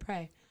should probably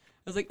pray.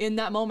 I was like, in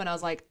that moment, I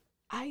was like,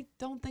 I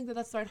don't think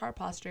that's the right heart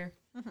posture.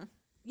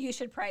 You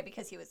should pray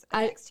because he was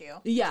I- next to you.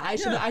 Yeah,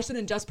 I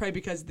shouldn't just pray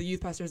because the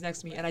youth pastor is next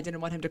to me, and I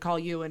didn't want him to call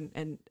you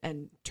and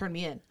turn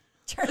me in.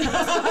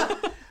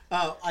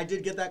 I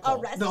did get that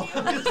call. Arrest No.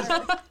 you.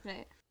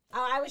 Right.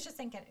 Oh, I was just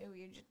thinking,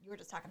 you were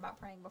just talking about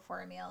praying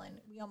before a meal, and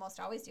we almost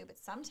always do, but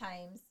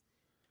sometimes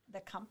the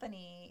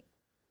company,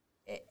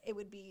 it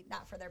would be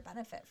not for their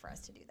benefit for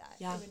us to do that.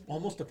 Yeah. It would be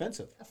Almost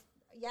offensive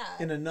yeah,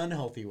 in an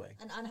unhealthy way.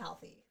 and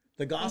unhealthy.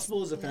 The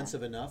gospel is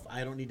offensive enough.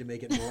 I don't need to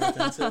make it more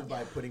offensive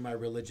by putting my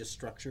religious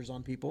structures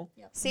on people.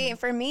 See,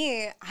 for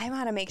me, I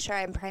want to make sure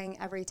I'm praying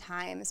every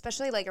time,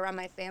 especially like around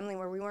my family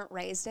where we weren't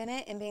raised in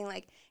it, and being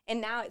like,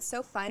 and now it's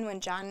so fun when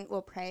John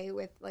will pray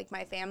with like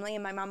my family,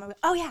 and my mom will go,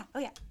 oh yeah,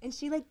 and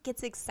she like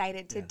gets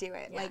excited to do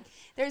it. Yeah. Like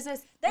there's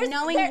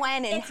knowing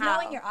when and it's how.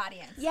 knowing your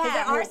audience. 'Cause Yeah.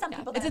 there are Yeah. some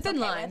people It's that a thin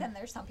okay line. with, and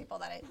there's some people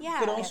that Yeah.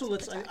 But we also, have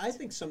to protect. I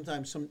think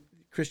sometimes some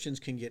Christians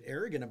can get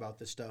arrogant about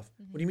this stuff.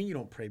 What do you mean you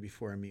don't pray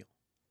before a meal?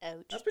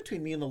 Ouch. That's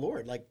between me and the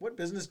Lord. Like, what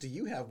business do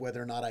you have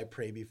whether or not I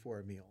pray before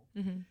a meal?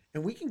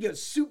 And we can get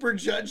super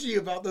judgy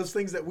about those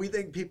things that we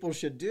think people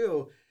should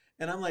do.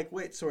 And I'm like,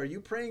 wait, so are you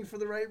praying for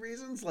the right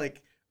reasons?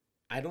 Like,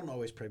 I don't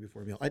always pray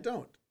before a meal. I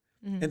don't.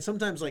 And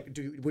sometimes, like,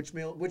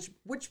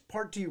 which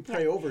part do you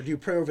pray over? Do you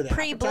pray over the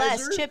Pre-blessed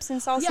appetizer? chips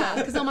and salsa. Yeah,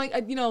 because I'm like,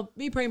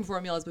 me praying before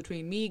a meal is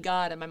between me,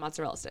 God, and my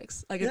mozzarella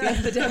sticks. Like at the end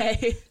of the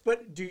day.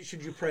 But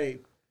should you pray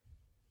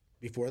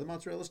before the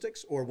mozzarella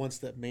sticks or once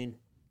the main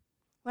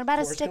What about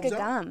a force stick comes of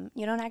out. gum?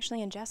 You don't actually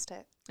ingest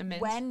it. A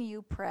mint. When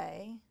you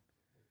pray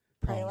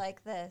Oh.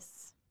 like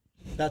this.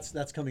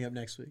 That's coming up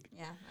next week.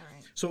 Yeah, all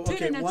right. So, Tune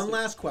okay, in next one week.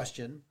 last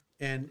question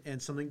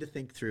and something to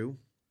think through.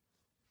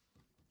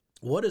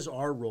 What is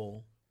our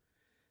role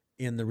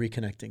in the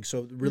reconnecting?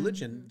 So,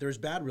 religion, there's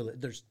bad religion.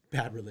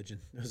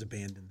 There's a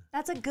band in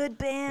That's a good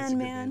it's band, a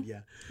good man. band,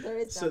 yeah. There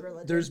is So bad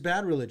religion. there's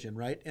bad religion,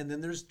 right? And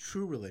then there's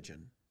true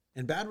religion.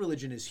 And bad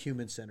religion is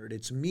human-centered.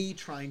 It's me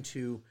trying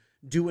to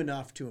do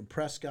enough to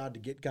impress God, to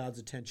get God's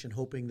attention,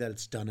 hoping that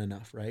it's done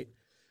enough, right?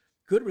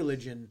 Good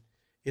religion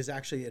is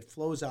actually, it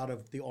flows out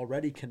of the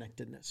already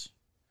connectedness.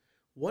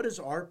 What is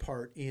our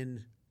part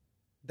in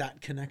that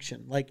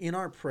connection? Like in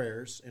our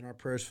prayers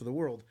for the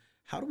world,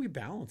 how do we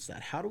balance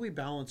that? How do we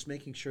balance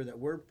making sure that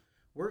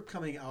we're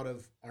coming out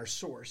of our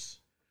source,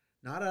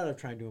 not out of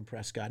trying to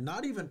impress God,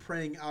 not even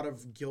praying out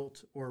of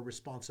guilt or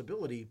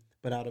responsibility,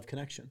 but out of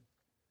connection?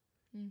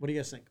 What do you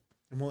guys think?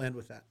 And we'll end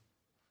with that.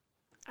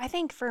 I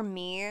think for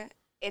me,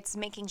 it's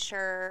making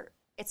sure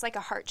it's like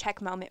a heart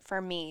check moment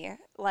for me.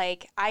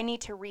 Like, I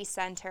need to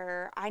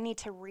recenter. I need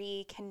to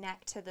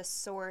reconnect to the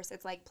source.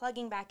 It's like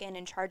plugging back in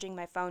and charging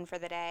my phone for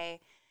the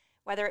day,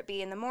 whether it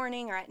be in the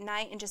morning or at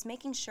night, and just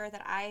making sure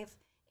that I've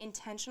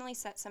intentionally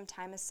set some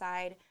time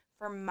aside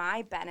for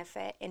my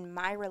benefit in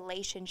my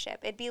relationship.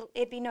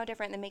 It'd be no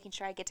different than making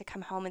sure I get to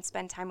come home and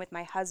spend time with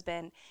my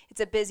husband.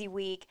 It's a busy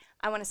week.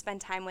 I want to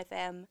spend time with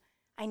him.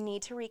 I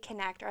need to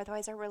reconnect, or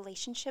otherwise our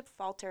relationship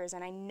falters,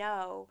 and I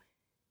know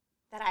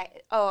that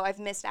I've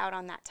missed out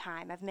on that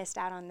time. I've missed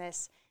out on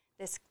this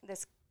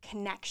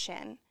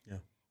connection. Yeah.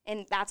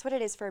 And that's what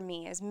it is for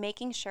me, is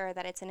making sure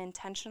that it's an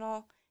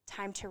intentional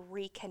time to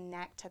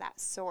reconnect to that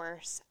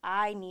source.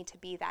 I need to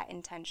be that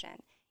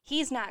intention.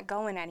 He's not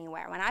going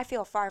anywhere. When I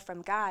feel far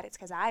from God, it's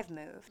because I've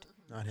moved.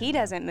 Not He him.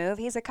 doesn't move.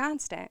 He's a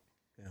constant.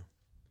 Yeah.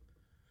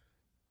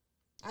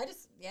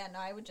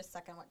 I would just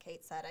second what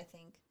Kate said. I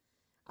think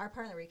our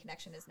part of the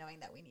reconnection is knowing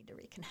that we need to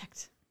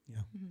reconnect. Yeah.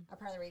 Our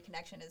part of the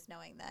reconnection is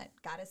knowing that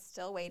God is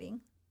still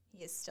waiting.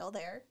 He is still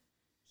there.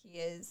 He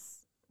is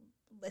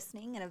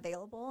listening and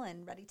available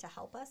and ready to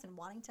help us and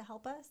wanting to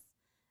help us.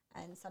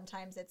 And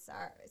sometimes it's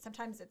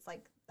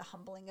like the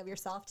humbling of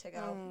yourself to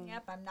go,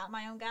 yep, I'm not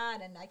my own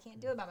God and I can't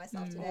do it by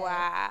myself today.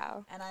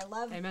 Wow. And I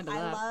love Amen to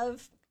that.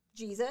 love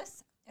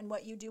Jesus, and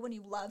what you do when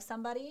you love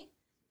somebody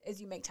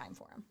is you make time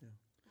for him.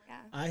 Yeah.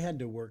 I had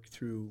to work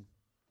through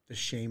the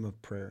shame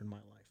of prayer in my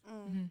life.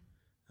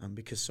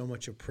 Because so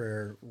much of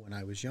prayer when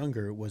I was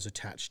younger was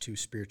attached to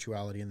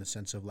spirituality, in the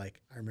sense of,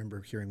 like, I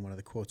remember hearing one of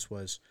the quotes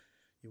was,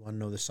 you want to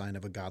know the sign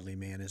of a godly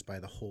man is by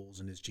the holes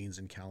in his jeans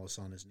and callus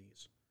on his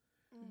knees.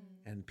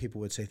 And people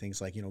would say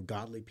things like,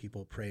 godly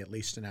people pray at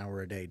least an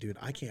hour a day. Dude,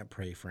 I can't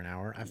pray for an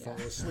hour. I fall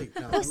asleep.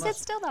 Now, Who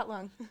sits still that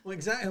long? well,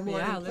 exactly. Well,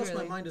 Yeah, and plus, my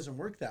literally. mind doesn't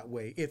work that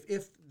way.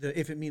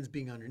 If it means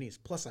being on your knees.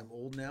 Plus, I'm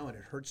old now, and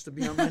it hurts to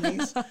be on my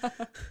knees.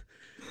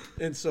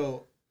 And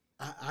so,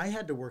 I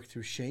had to work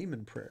through shame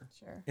in prayer.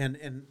 Sure.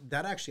 And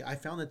that actually, I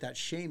found that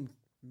shame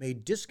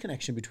made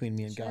disconnection between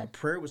me and God.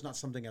 Prayer was not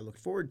something I looked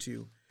forward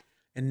to.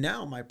 And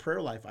now my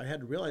prayer life, I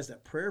had to realize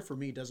that prayer for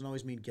me doesn't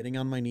always mean getting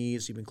on my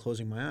knees, even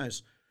closing my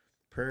eyes.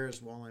 Prayer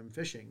is while I'm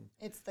fishing.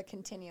 It's the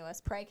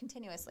pray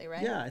continuously,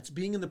 right? Yeah, it's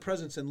being in the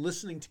presence and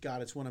listening to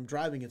God. It's when I'm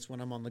driving. It's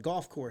when I'm on the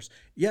golf course.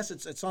 Yes,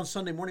 it's on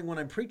Sunday morning when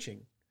I'm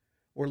preaching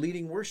or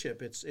leading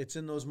worship. It's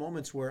in those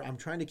moments where I'm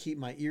trying to keep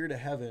my ear to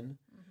heaven,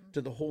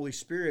 to the Holy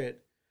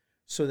Spirit,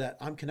 so that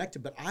I'm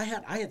connected. But I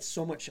had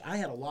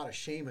a lot of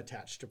shame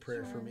attached to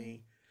prayer for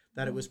me,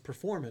 that it was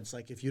performance.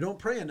 Like, if you don't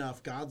pray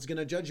enough, God's going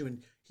to judge you.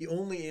 And he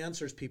only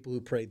answers people who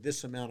pray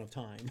this amount of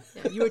time.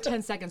 Yeah, you were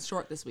 10 seconds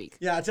short this week.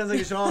 Yeah, it sounds like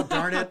you said, oh,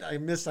 darn it. I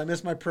missed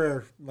my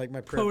prayer, like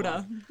my prayer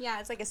Quota. block. Yeah,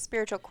 it's like a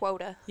spiritual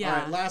quota. Yeah.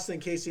 All right, last thing,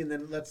 Casey, and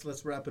then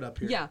let's wrap it up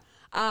here. Yeah.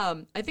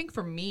 I think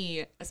for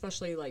me,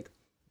 especially, like,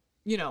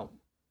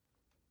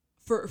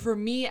 for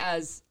me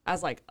as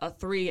like a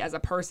 3, as a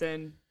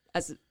person,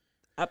 as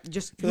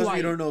just For those who of you I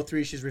who don't know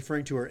 3, she's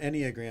referring to her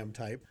Enneagram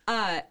type.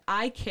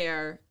 I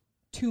care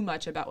too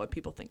much about what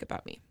people think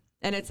about me.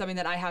 And it's something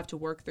that I have to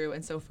work through.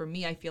 And so for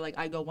me, I feel like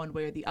I go one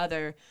way or the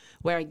other,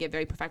 where I get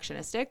very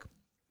perfectionistic.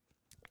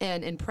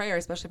 And in prayer,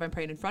 especially if I'm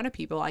praying in front of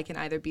people, I can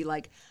either be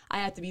like, I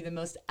have to be the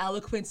most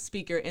eloquent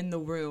speaker in the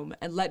room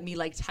and let me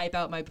like type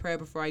out my prayer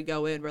before I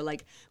go in, where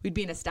like we'd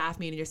be in a staff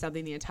meeting or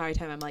something the entire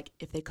time. I'm like,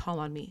 if they call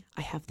on me,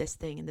 I have this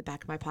thing in the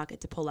back of my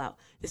pocket to pull out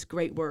this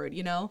great word,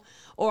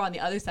 Or on the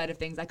other side of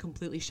things, I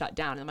completely shut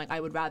down. And I'm like, I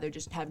would rather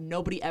just have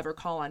nobody ever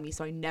call on me,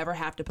 so I never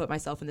have to put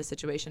myself in the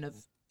situation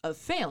of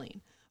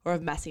failing or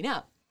of messing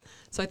up.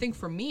 So I think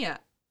for me,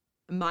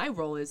 my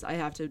role is I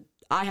have to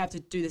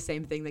do the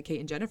same thing that Kate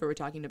and Jennifer were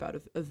talking about,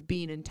 of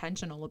being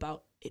intentional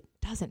about, it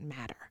doesn't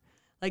matter.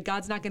 Like,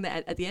 God's not going to,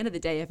 at the end of the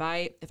day, if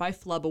I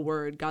flub a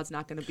word, God's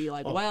not going to be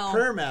like, well,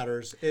 prayer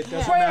matters. It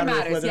doesn't prayer matter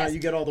matters, whether or yes. not you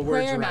get all the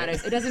words Prayer right.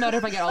 matters. It doesn't matter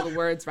if I get all the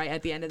words right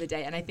at the end of the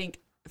day. And I think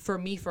for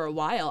me, for a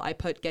while, I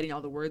put getting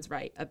all the words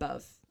right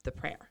above the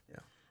prayer. Yeah.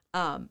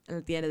 And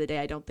at the end of the day,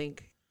 I don't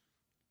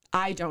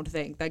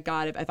think that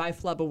God, if I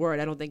flub a word,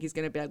 I don't think he's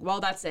going to be like, well,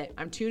 that's it.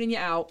 I'm tuning you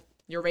out.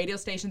 your radio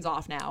station's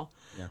off now.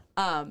 Yeah.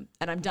 And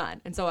I'm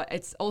done. And so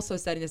it's also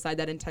setting aside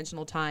that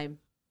intentional time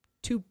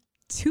to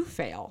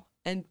fail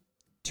and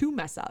to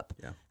mess up.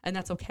 Yeah. And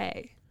that's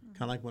okay.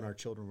 Kind of like when our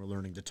children were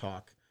learning to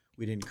talk,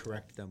 we didn't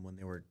correct them when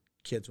they were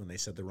kids when they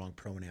said the wrong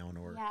pronoun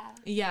or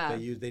Yeah.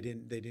 they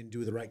didn't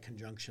do the right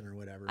conjunction or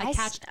whatever. I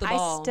catched the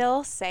ball. I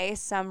still say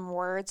some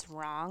words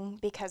wrong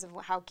because of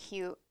how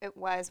cute it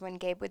was when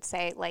Gabe would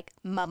say like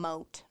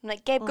mamote. I'm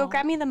like, Gabe, go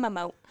grab me the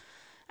mamote.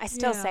 I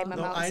still say mamote.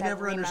 No, I instead of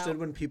never understood remote.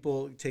 when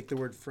people take the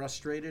word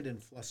frustrated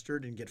and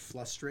flustered and get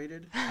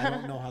frustrated. I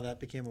don't know how that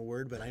became a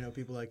word, but I know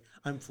people like,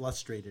 I'm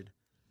frustrated.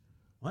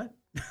 What?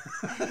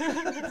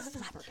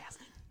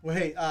 Well,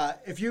 hey,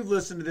 if you've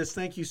listened to this,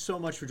 thank you so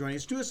much for joining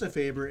us. Do us a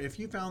favor. If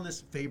you found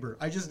this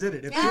I just did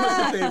it.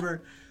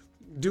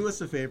 Do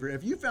us a favor.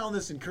 If you found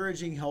this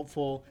encouraging,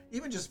 helpful,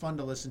 even just fun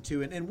to listen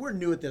to, and we're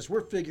new at this, we're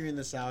figuring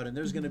this out, and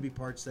there's going to be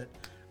parts that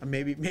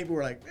maybe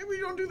we're like, maybe we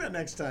don't do that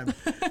next time.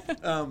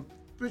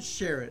 But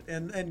share it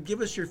and give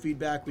us your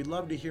feedback. We'd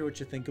love to hear what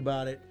you think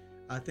about it.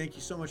 Thank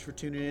you so much for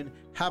tuning in.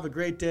 Have a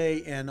great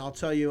day, and I'll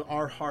tell you,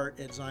 our heart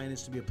at Zion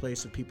is to be a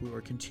place of people who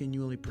are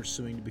continually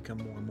pursuing to become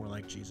more and more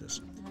like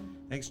Jesus.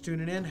 Thanks for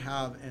tuning in.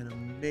 Have an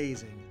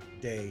amazing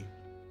day.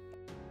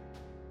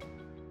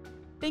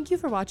 Thank you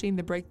for watching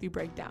the Breakthrough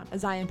Breakdown, a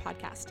Zion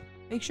podcast.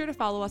 Make sure to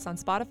follow us on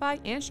Spotify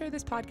and share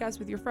this podcast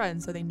with your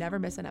friends so they never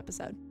miss an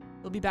episode.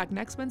 We'll be back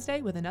next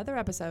Wednesday with another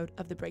episode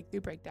of the Breakthrough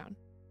Breakdown.